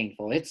so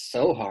painful. It's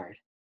so hard.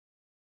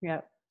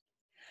 Yeah.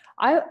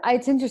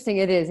 It's interesting.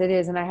 It is.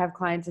 And I have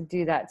clients that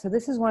do that. So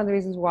this is one of the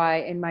reasons why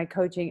in my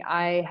coaching,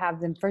 I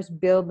have them first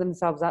build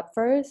themselves up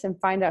first and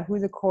find out who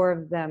the core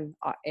of them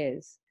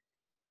is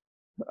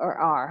or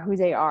are, who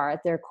they are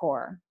at their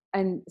core.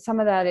 And some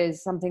of that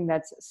is something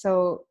that's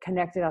so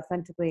connected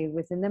authentically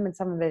within them. And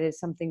some of it is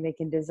something they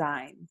can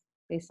design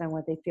based on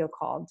what they feel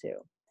called to.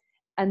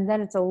 And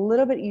then it's a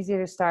little bit easier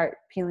to start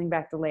peeling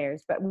back the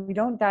layers, but we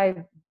don't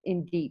dive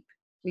in deep.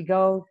 We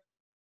go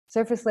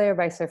surface layer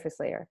by surface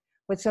layer.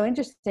 What's so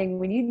interesting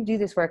when you do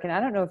this work, and I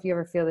don't know if you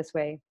ever feel this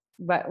way,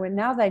 but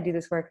now that I do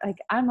this work, like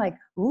I'm like,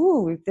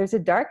 ooh, there's a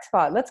dark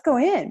spot. Let's go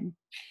in.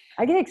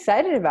 I get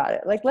excited about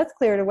it. Like, let's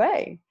clear it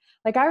away.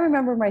 Like I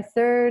remember my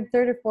third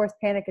or fourth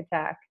panic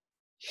attack.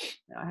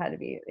 No, it had to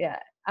be, yeah.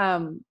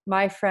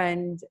 My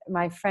friend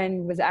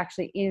was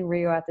actually in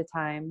Rio at the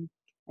time,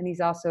 and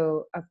he's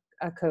also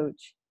a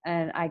coach.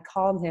 And I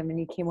called him, and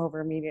he came over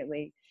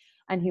immediately,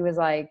 and he was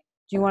like,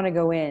 "Do you want to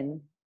go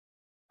in?"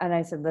 And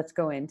I said, "Let's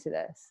go into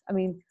this." I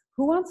mean,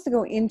 who wants to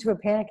go into a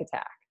panic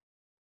attack?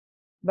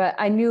 But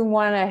I knew,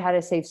 one, I had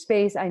a safe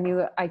space. I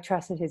knew I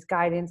trusted his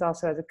guidance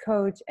also as a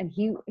coach. And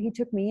he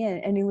took me in,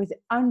 and it was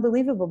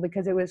unbelievable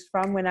because it was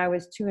from when I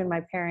was 2 and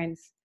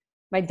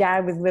my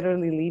dad was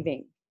literally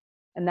leaving.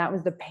 And that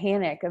was the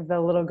panic of the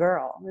little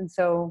girl.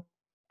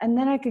 And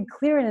then I could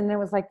clear it. And there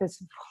was like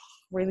this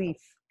relief.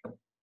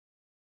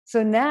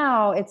 So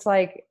now it's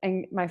like,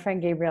 and my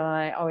friend Gabriel and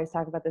I always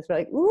talk about this. We're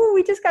like, ooh,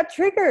 we just got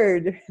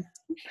triggered.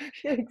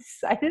 Get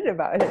excited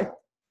about it.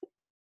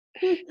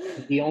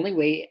 The only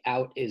way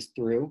out is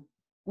through.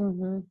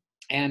 Mm-hmm.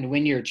 And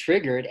when you're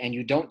triggered and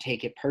you don't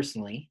take it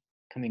personally,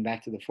 coming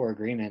back to the 4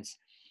 agreements,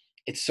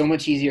 it's so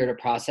much easier to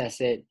process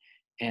it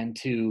and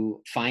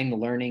to find the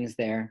learnings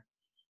there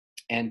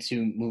and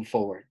to move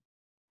forward.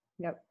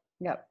 Yep.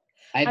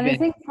 I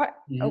think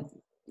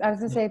I was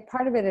gonna say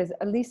part of it is,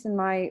 at least in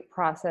my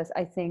process,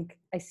 I think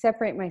I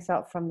separate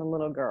myself from the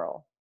little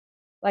girl.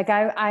 Like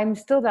I'm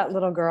still that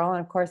little girl, and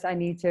of course I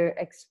need to,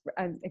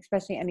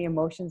 especially any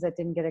emotions that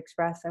didn't get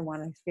expressed, I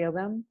want to feel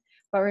them.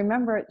 But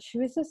remember, she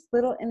was this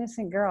little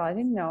innocent girl. I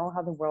didn't know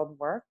how the world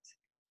worked,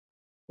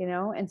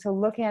 and so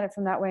looking at it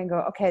from that way and go,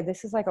 okay,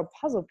 this is like a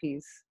puzzle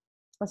piece.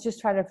 Let's just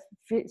try to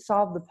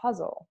solve the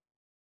puzzle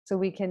so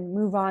we can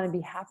move on and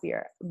be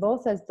happier,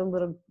 both as the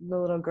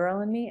little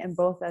girl in me and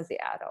both as the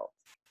adult.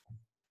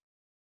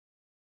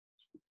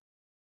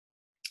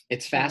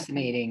 It's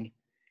fascinating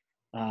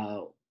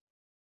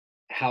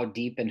how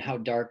deep and how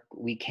dark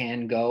we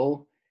can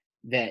go,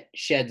 that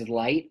sheds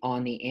light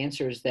on the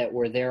answers that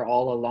were there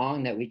all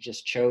along that we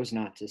just chose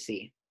not to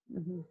see.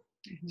 Mm-hmm.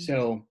 Mm-hmm.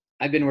 So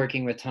I've been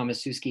working with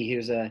Thomas Suski. He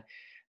was a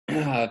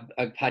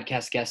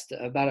podcast guest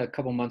about a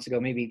couple months ago,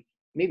 maybe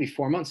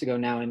 4 months ago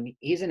now, and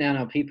he's an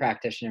NLP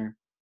practitioner,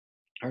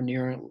 or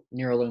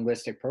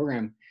neuro-linguistic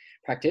program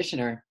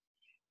practitioner,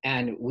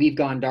 and we've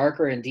gone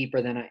darker and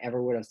deeper than I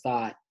ever would have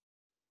thought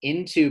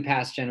into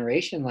past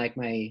generation, like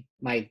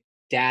my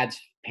dad's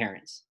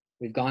parents.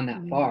 We've gone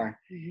that far.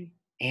 Mm-hmm.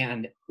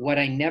 And what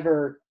I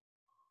never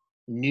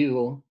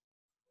knew,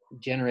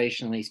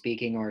 generationally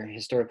speaking or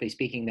historically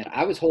speaking, that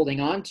I was holding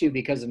on to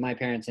because of my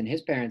parents and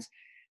his parents,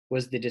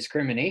 was the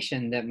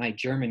discrimination that my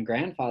German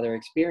grandfather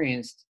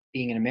experienced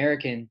being an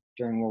American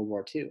during World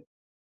War II.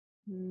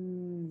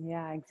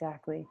 Yeah,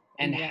 exactly.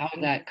 And how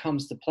that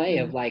comes to play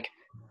of like,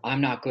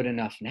 I'm not good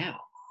enough now.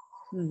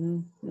 Mm-hmm.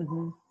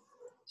 Mm-hmm.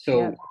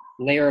 So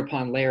layer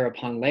upon layer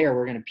upon layer,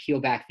 we're going to peel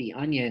back the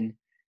onion.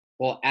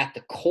 Well, at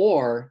the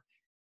core,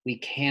 we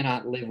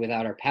cannot live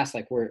without our past.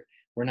 Like we're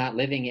not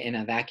living in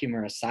a vacuum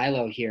or a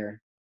silo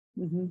here.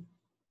 Mm-hmm.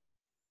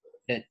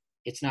 That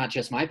it's not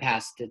just my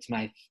past, it's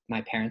my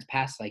parents'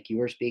 past, like you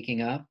were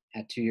speaking of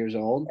at 2 years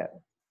old. Yeah.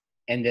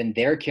 And then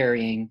they're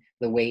carrying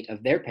the weight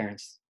of their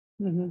parents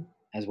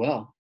as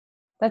well.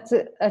 That's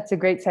a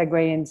great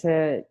segue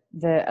into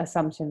the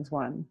assumptions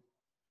one.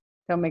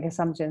 Don't make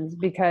assumptions,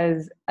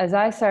 because as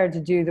I started to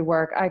do the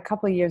work, a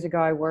couple of years ago,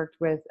 I worked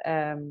with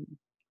 4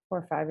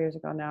 or 5 years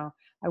ago now,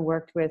 I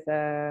worked with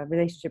a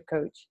relationship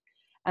coach.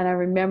 And I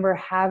remember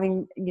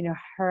having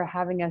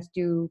us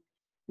do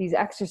these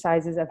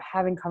exercises of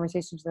having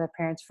conversations with their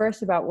parents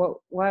first about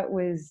what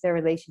was their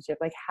relationship,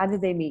 like how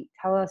did they meet?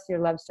 Tell us your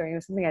love story. It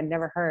was something I'd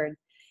never heard.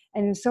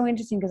 And it was so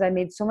interesting because I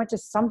made so much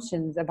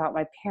assumptions about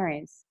my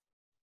parents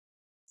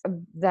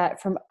that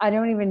I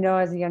don't even know,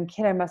 as a young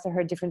kid, I must have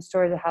heard different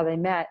stories of how they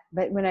met.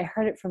 But when I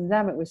heard it from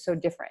them, it was so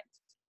different.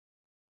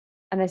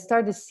 And I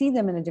started to see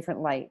them in a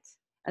different light.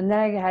 And then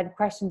I had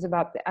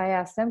I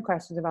asked them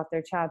questions about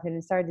their childhood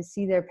and started to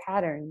see their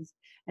patterns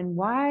and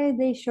why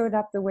they showed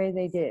up the way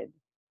they did.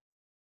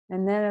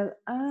 And then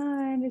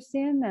I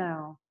understand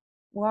now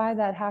why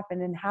that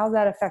happened and how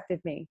that affected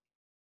me.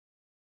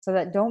 So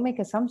that don't make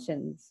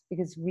assumptions,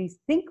 because we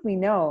think we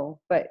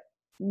know, but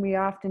we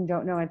often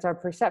don't know. It's our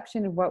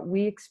perception of what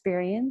we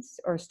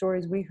experienced or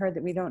stories we heard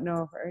that we don't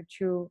know if are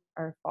true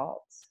or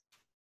false.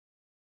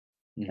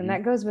 And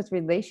that goes with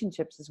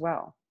relationships as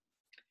well.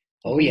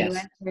 Oh, yes. When you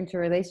enter into a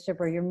relationship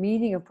or you're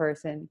meeting a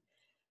person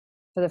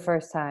for the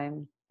first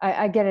time,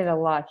 I get it a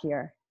lot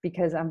here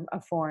because I'm a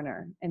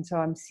foreigner. And so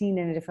I'm seen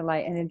in a different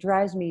light, and it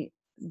drives me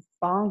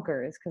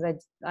bonkers because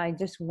I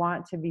just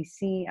want to be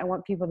seen. I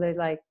want people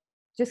to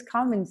just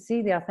come and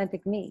see the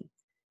authentic me.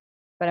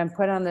 But I'm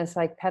put on this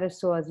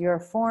pedestal as you're a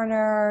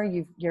foreigner,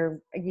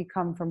 you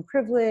come from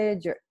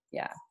privilege,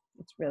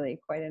 it's really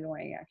quite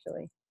annoying,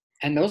 actually.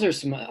 And those are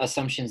some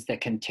assumptions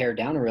that can tear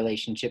down a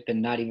relationship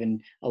and not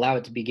even allow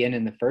it to begin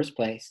in the first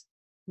place.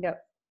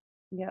 Yep.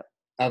 Yep.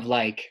 Of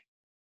like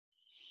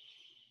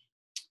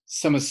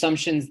some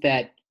assumptions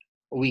that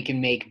we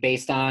can make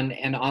based on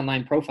an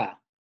online profile.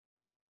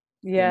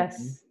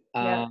 Yes.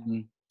 Yeah.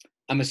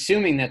 I'm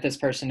assuming that this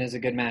person is a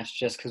good match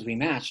just because we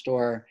matched,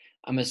 or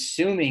I'm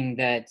assuming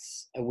that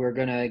we're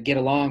going to get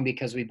along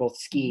because we both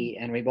ski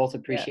and we both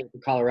appreciate the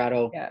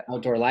Colorado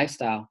outdoor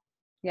lifestyle.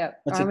 Yeah.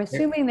 Or I'm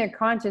assuming they're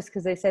conscious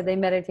because they said they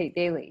meditate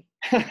daily.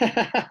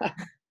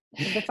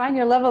 Define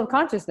your level of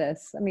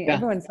consciousness. I mean,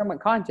 everyone's somewhat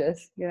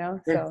conscious, you know?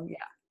 Sure. So,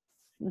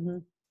 yeah.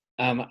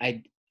 Mm-hmm.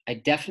 I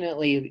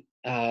definitely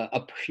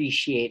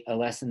appreciate a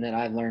lesson that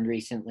I've learned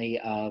recently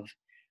of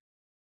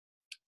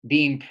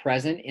being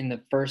present in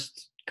the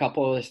first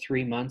couple or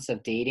 3 months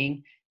of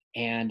dating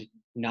and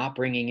not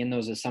bringing in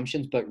those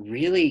assumptions, but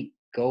really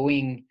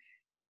going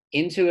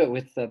into it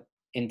with the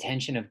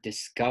intention of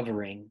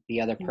discovering the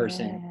other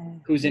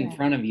person who's in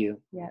front of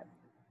you.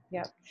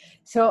 Yeah.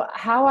 So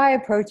how I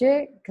approach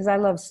it, because I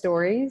love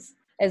stories,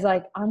 is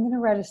like, I'm going to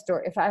write a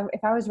story. If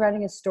I was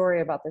writing a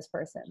story about this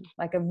person,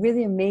 like a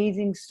really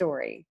amazing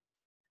story,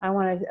 I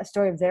want a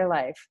story of their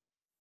life,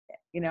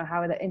 you know,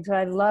 and so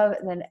I love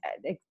then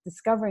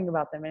discovering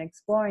about them and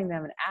exploring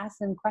them and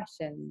asking them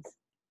questions.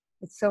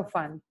 It's so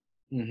fun.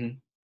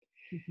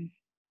 Mm-hmm. Mm-hmm.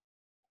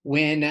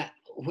 When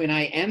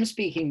I am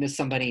speaking to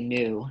somebody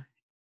new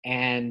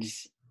and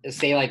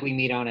say like we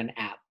meet on an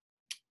app,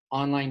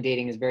 online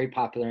dating is very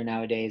popular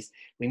nowadays.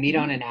 We meet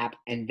on an app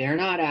and they're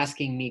not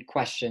asking me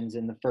questions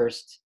in the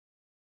first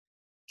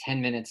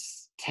 10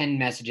 minutes, 10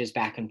 messages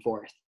back and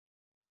forth.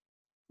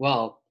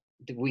 Well,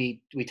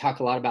 we talk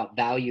a lot about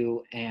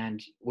value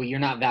and, well, you're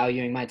not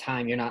valuing my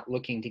time. You're not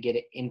looking to get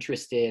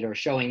interested or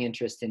showing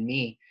interest in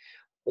me.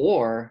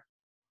 Or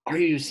are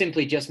you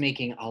simply just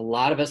making a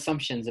lot of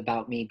assumptions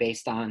about me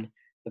based on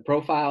the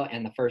profile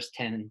and the first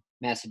 10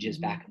 messages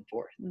back and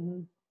forth?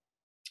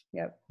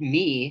 Yep.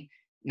 Me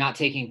not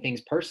taking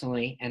things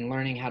personally and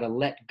learning how to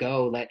let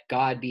go, let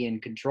God be in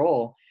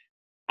control,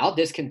 I'll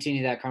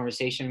discontinue that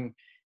conversation,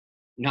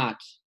 not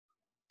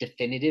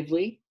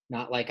definitively,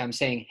 not like I'm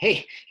saying,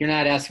 hey, you're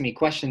not asking me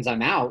questions,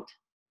 I'm out.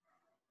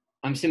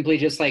 I'm simply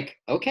just like,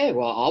 okay,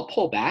 well, I'll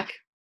pull back.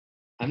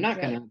 I'm not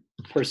going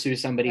to pursue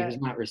somebody who's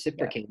not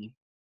reciprocating.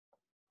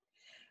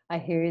 I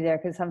hear you there,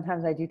 because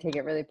sometimes I do take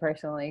it really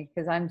personally,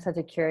 because I'm such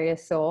a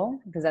curious soul,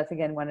 because that's,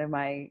 again, one of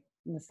my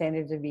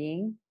standards of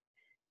being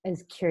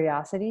is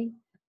curiosity.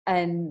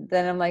 And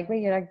then I'm like,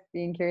 wait, you're not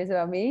being curious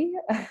about me?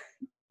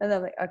 And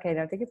I'm like, okay,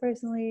 don't take it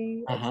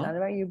personally. It's not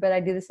about you. But I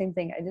do the same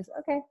thing. I just,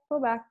 okay, pull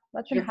back.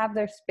 Let them have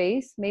their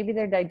space. Maybe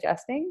they're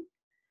digesting.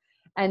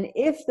 And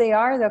if they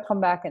are, they'll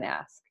come back and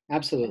ask.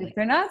 Absolutely. And if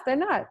they're not, they're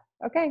not.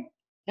 Okay,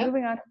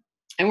 moving on.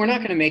 And we're not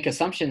going to make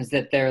assumptions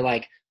that they're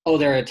like, oh,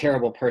 they're a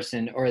terrible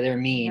person, or they're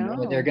mean,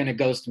 or they're going to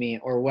ghost me,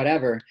 or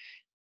whatever.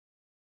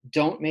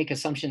 Don't make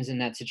assumptions in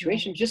that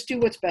situation. Just do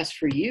what's best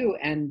for you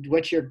and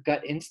what's your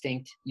gut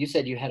instinct. You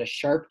said you had a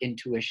sharp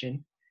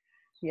intuition.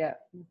 Yeah.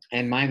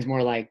 And mine's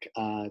more like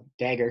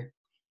dagger.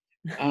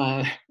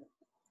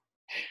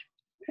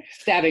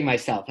 Stabbing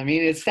myself. I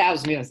mean, it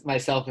stabs me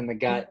myself in the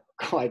gut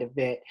quite a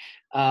bit.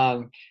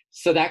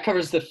 So that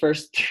covers the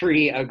first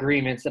 3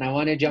 agreements. And I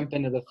want to jump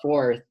into the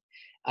 4th.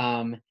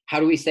 How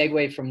do we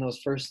segue from those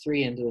first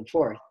 3 into the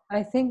 4th?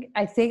 I think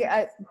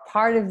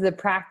part of the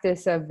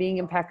practice of being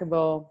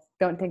impeccable,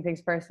 don't take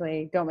things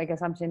personally, don't make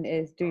assumption,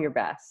 is do your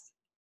best.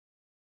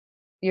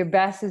 Your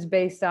best is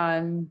based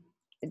on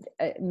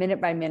minute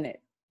by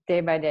minute,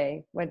 day by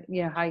day. What,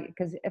 you know, how,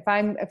 because if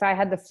I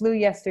had the flu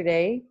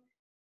yesterday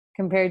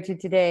compared to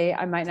today,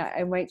 I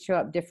might show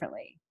up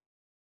differently,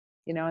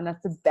 you know, and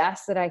that's the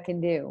best that I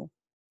can do.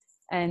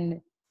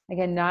 And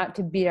again, not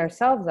to beat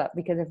ourselves up,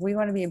 because if we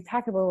want to be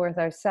impeccable with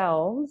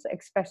ourselves,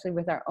 especially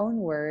with our own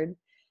word,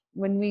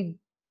 when we,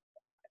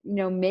 you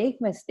know,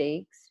 make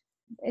mistakes,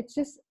 it's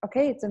just,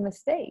 okay, it's a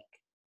mistake.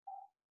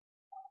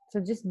 So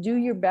just do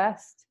your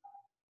best.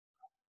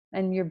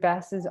 And your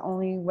best is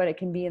only what it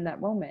can be in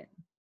that moment.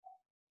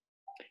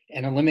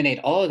 And eliminate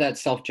all of that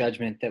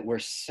self-judgment that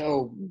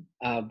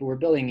we're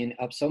building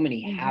up so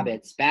many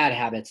habits, bad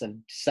habits of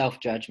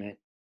self-judgment.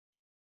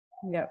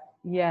 Yep.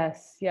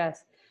 Yes.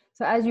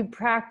 So as you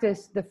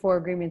practice the 4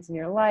 agreements in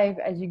your life,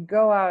 as you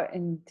go out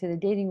into the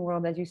dating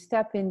world, as you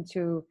step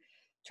into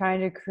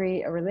trying to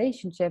create a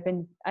relationship,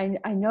 and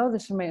I know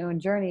this from my own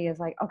journey, is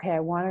like, okay,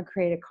 I want to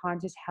create a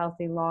conscious,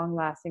 healthy,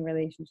 long-lasting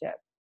relationship.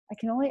 I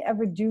can only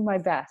ever do my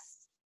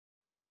best,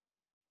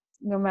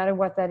 no matter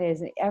what that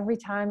is. And every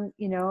time,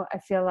 you know, I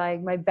feel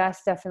like my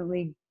best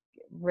definitely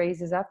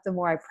raises up the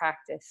more I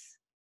practice.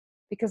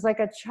 Because like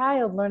a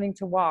child learning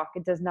to walk,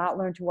 it does not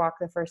learn to walk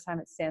the first time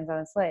it stands on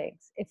its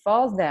legs. It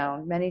falls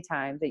down many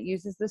times. It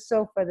uses the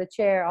sofa, the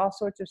chair, all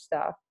sorts of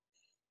stuff.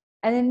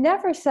 And it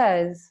never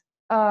says,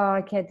 oh,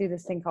 I can't do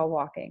this thing called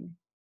walking,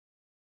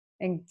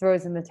 and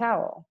throws in the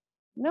towel.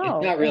 No.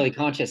 It's not really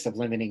conscious of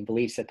limiting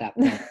beliefs at that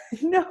point.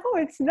 No,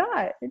 it's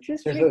not. It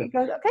just goes, okay,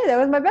 that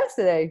was my best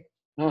today.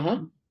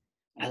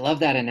 I love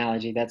that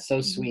analogy. That's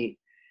so sweet.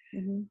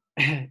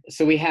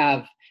 So we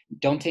have,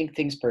 don't take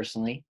things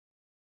personally,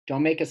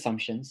 don't make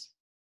assumptions,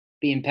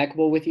 be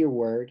impeccable with your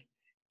word,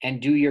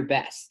 and do your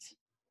best.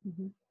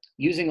 Mm-hmm.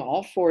 Using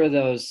all four of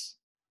those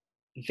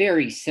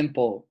very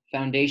simple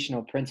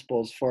foundational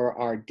principles for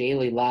our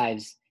daily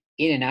lives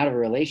in and out of a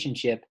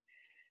relationship,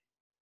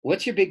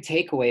 what's your big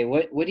takeaway?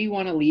 What do you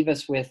want to leave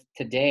us with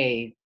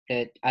today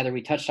that either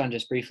we touched on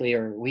just briefly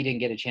or we didn't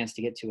get a chance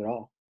to get to at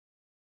all?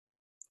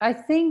 I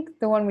think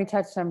the one we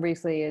touched on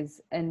briefly is,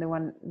 and the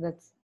one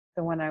that's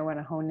the one I want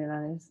to hone in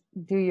on, is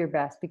do your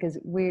best, because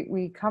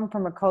we come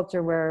from a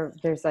culture where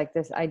there's like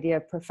this idea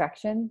of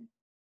perfection.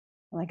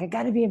 Like, I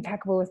got to be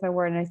impeccable with my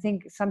word. And I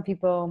think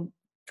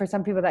for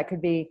some people that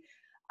could be,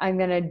 I'm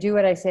going to do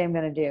what I say I'm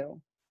going to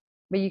do.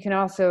 But you can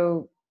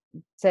also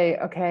say,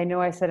 okay, I know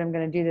I said I'm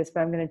going to do this, but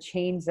I'm going to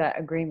change that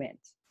agreement,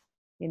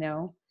 you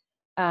know?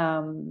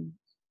 And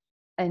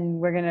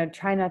we're going to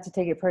try not to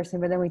take it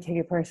personally, but then we take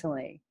it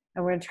personally.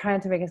 And we're going to try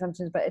not to make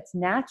assumptions, but it's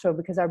natural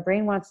because our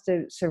brain wants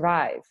to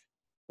survive,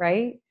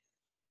 right?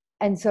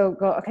 And so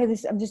go, okay,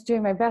 I'm just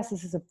doing my best.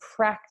 This is a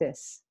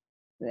practice,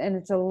 and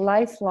it's a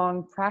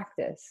lifelong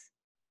practice.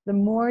 The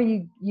more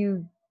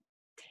you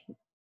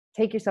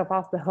take yourself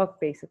off the hook,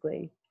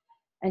 basically,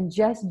 and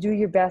just do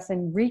your best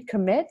and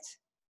recommit.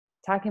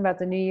 Talking about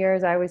the New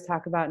Year's, I always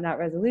talk about not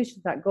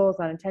resolutions, not goals,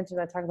 not intentions.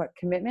 I talk about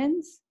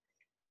commitments.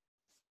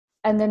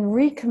 And then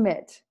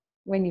recommit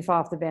when you fall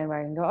off the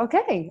bandwagon and go,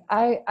 okay,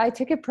 I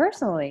took it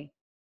personally.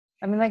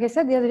 I mean, like I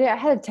said the other day, I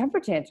had a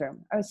temper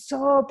tantrum. I was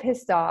so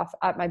pissed off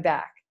at my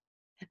back.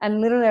 And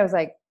literally I was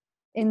like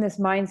in this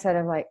mindset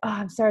of like, oh,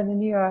 I'm starting the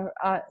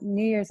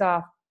New Year's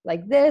off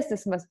like this.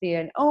 This must be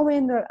an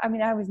omen. I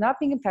mean, I was not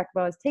being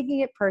impeccable. I was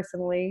taking it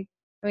personally.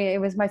 I mean,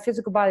 it was my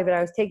physical body, but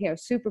I was taking it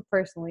super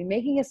personally,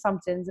 making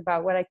assumptions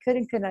about what I could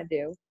and could not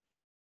do.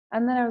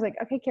 And then I was like,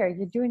 okay, Kerri,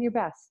 you're doing your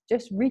best.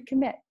 Just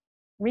recommit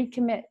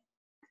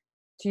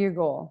to your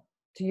goal,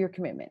 to your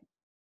commitment.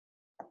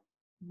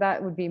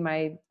 That would be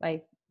my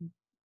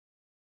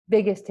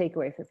biggest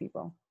takeaway for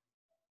people.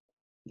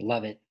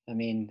 Love it. I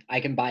mean,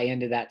 I can buy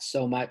into that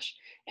so much.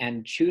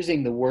 And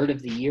choosing the word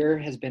of the year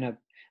has been a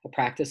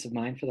practice of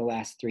mine for the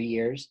last 3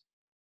 years.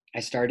 I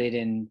started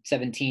in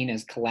 17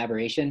 as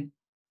collaboration.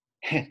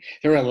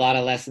 There were a lot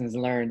of lessons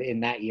learned in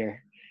that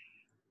year.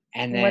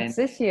 And then what's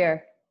this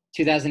year?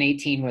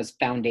 2018 was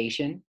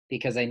foundation,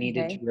 because I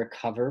needed Okay. to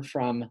recover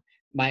from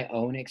my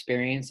own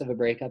experience of a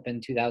breakup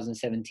in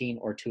 2017,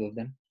 or two of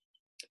them.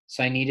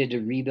 So I needed to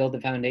rebuild the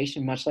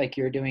foundation, much like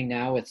you're doing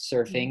now with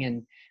surfing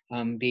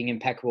and being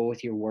impeccable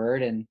with your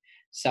word and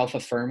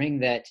self-affirming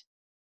that.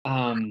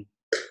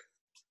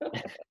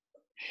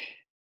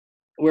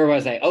 Where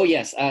was I? Oh,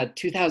 yes.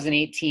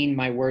 2018,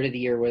 my word of the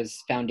year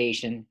was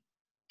foundation,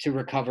 to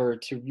recover,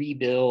 to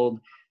rebuild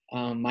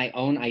my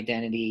own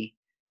identity,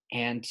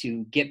 and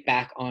to get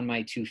back on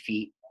my 2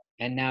 feet.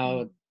 And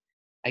now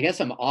I guess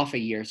I'm off a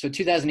year. So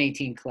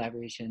 2018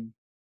 collaboration,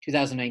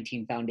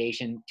 2019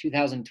 foundation,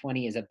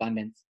 2020 is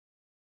abundance.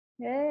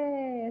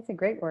 Yay, that's a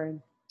great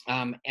word.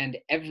 And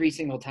every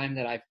single time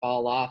that I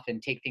fall off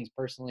and take things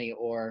personally,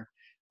 or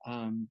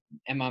I'm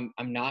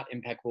not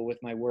impeccable with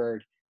my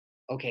word,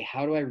 okay,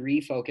 how do I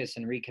refocus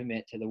and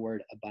recommit to the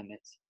word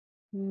abundance?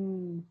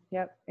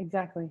 Yep,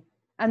 exactly.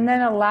 And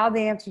then allow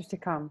the answers to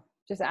come.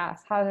 Just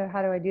ask, how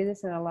do I do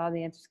this? And allow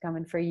the answers to come.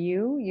 And for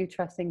you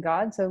trust in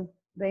God, so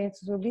the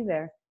answers will be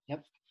there.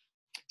 Yep.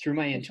 Through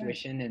my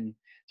intuition and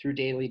through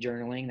daily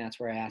journaling, that's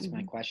where I ask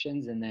my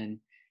questions. And then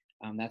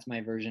that's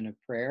my version of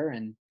prayer.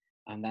 And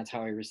that's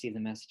how I receive the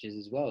messages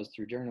as well, is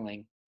through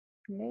journaling.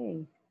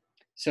 Yay.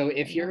 So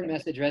if your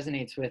message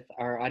resonates with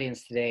our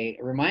audience today,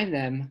 remind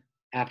them,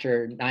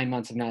 after 9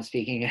 months of not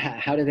speaking,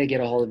 how do they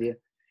get a hold of you?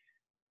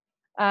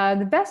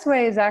 The best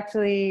way is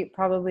actually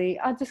probably,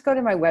 I'll just go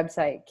to my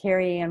website,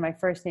 Kerri-Ann,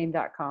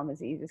 myfirstname.com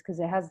is easiest, because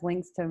it has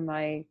links to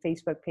my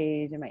Facebook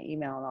page and my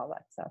email and all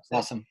that stuff. So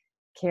Awesome.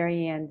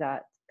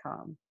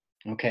 Kerri-Ann.com.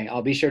 Okay,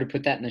 I'll be sure to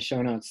put that in the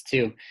show notes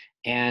too.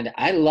 And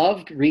I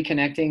loved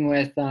reconnecting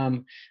with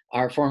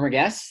our former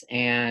guests,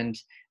 and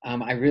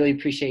I really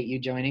appreciate you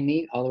joining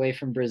me all the way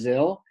from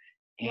Brazil.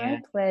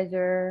 My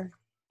pleasure.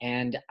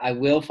 And I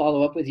will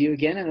follow up with you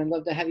again, and I'd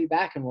love to have you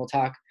back, and we'll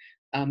talk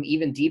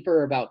even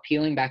deeper about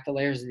peeling back the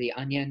layers of the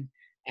onion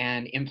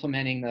and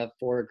implementing the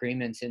 4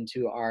 agreements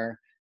into our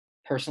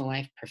personal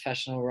life,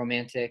 professional,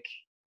 romantic,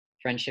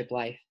 friendship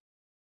life.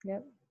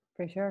 Yep,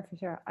 for sure.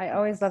 I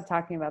always love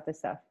talking about this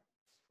stuff.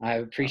 I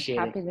appreciate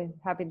it.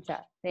 Happy to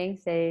chat.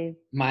 Thanks, Dave.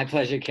 My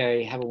pleasure,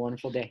 Kerri. Have a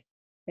wonderful day.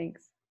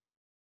 Thanks.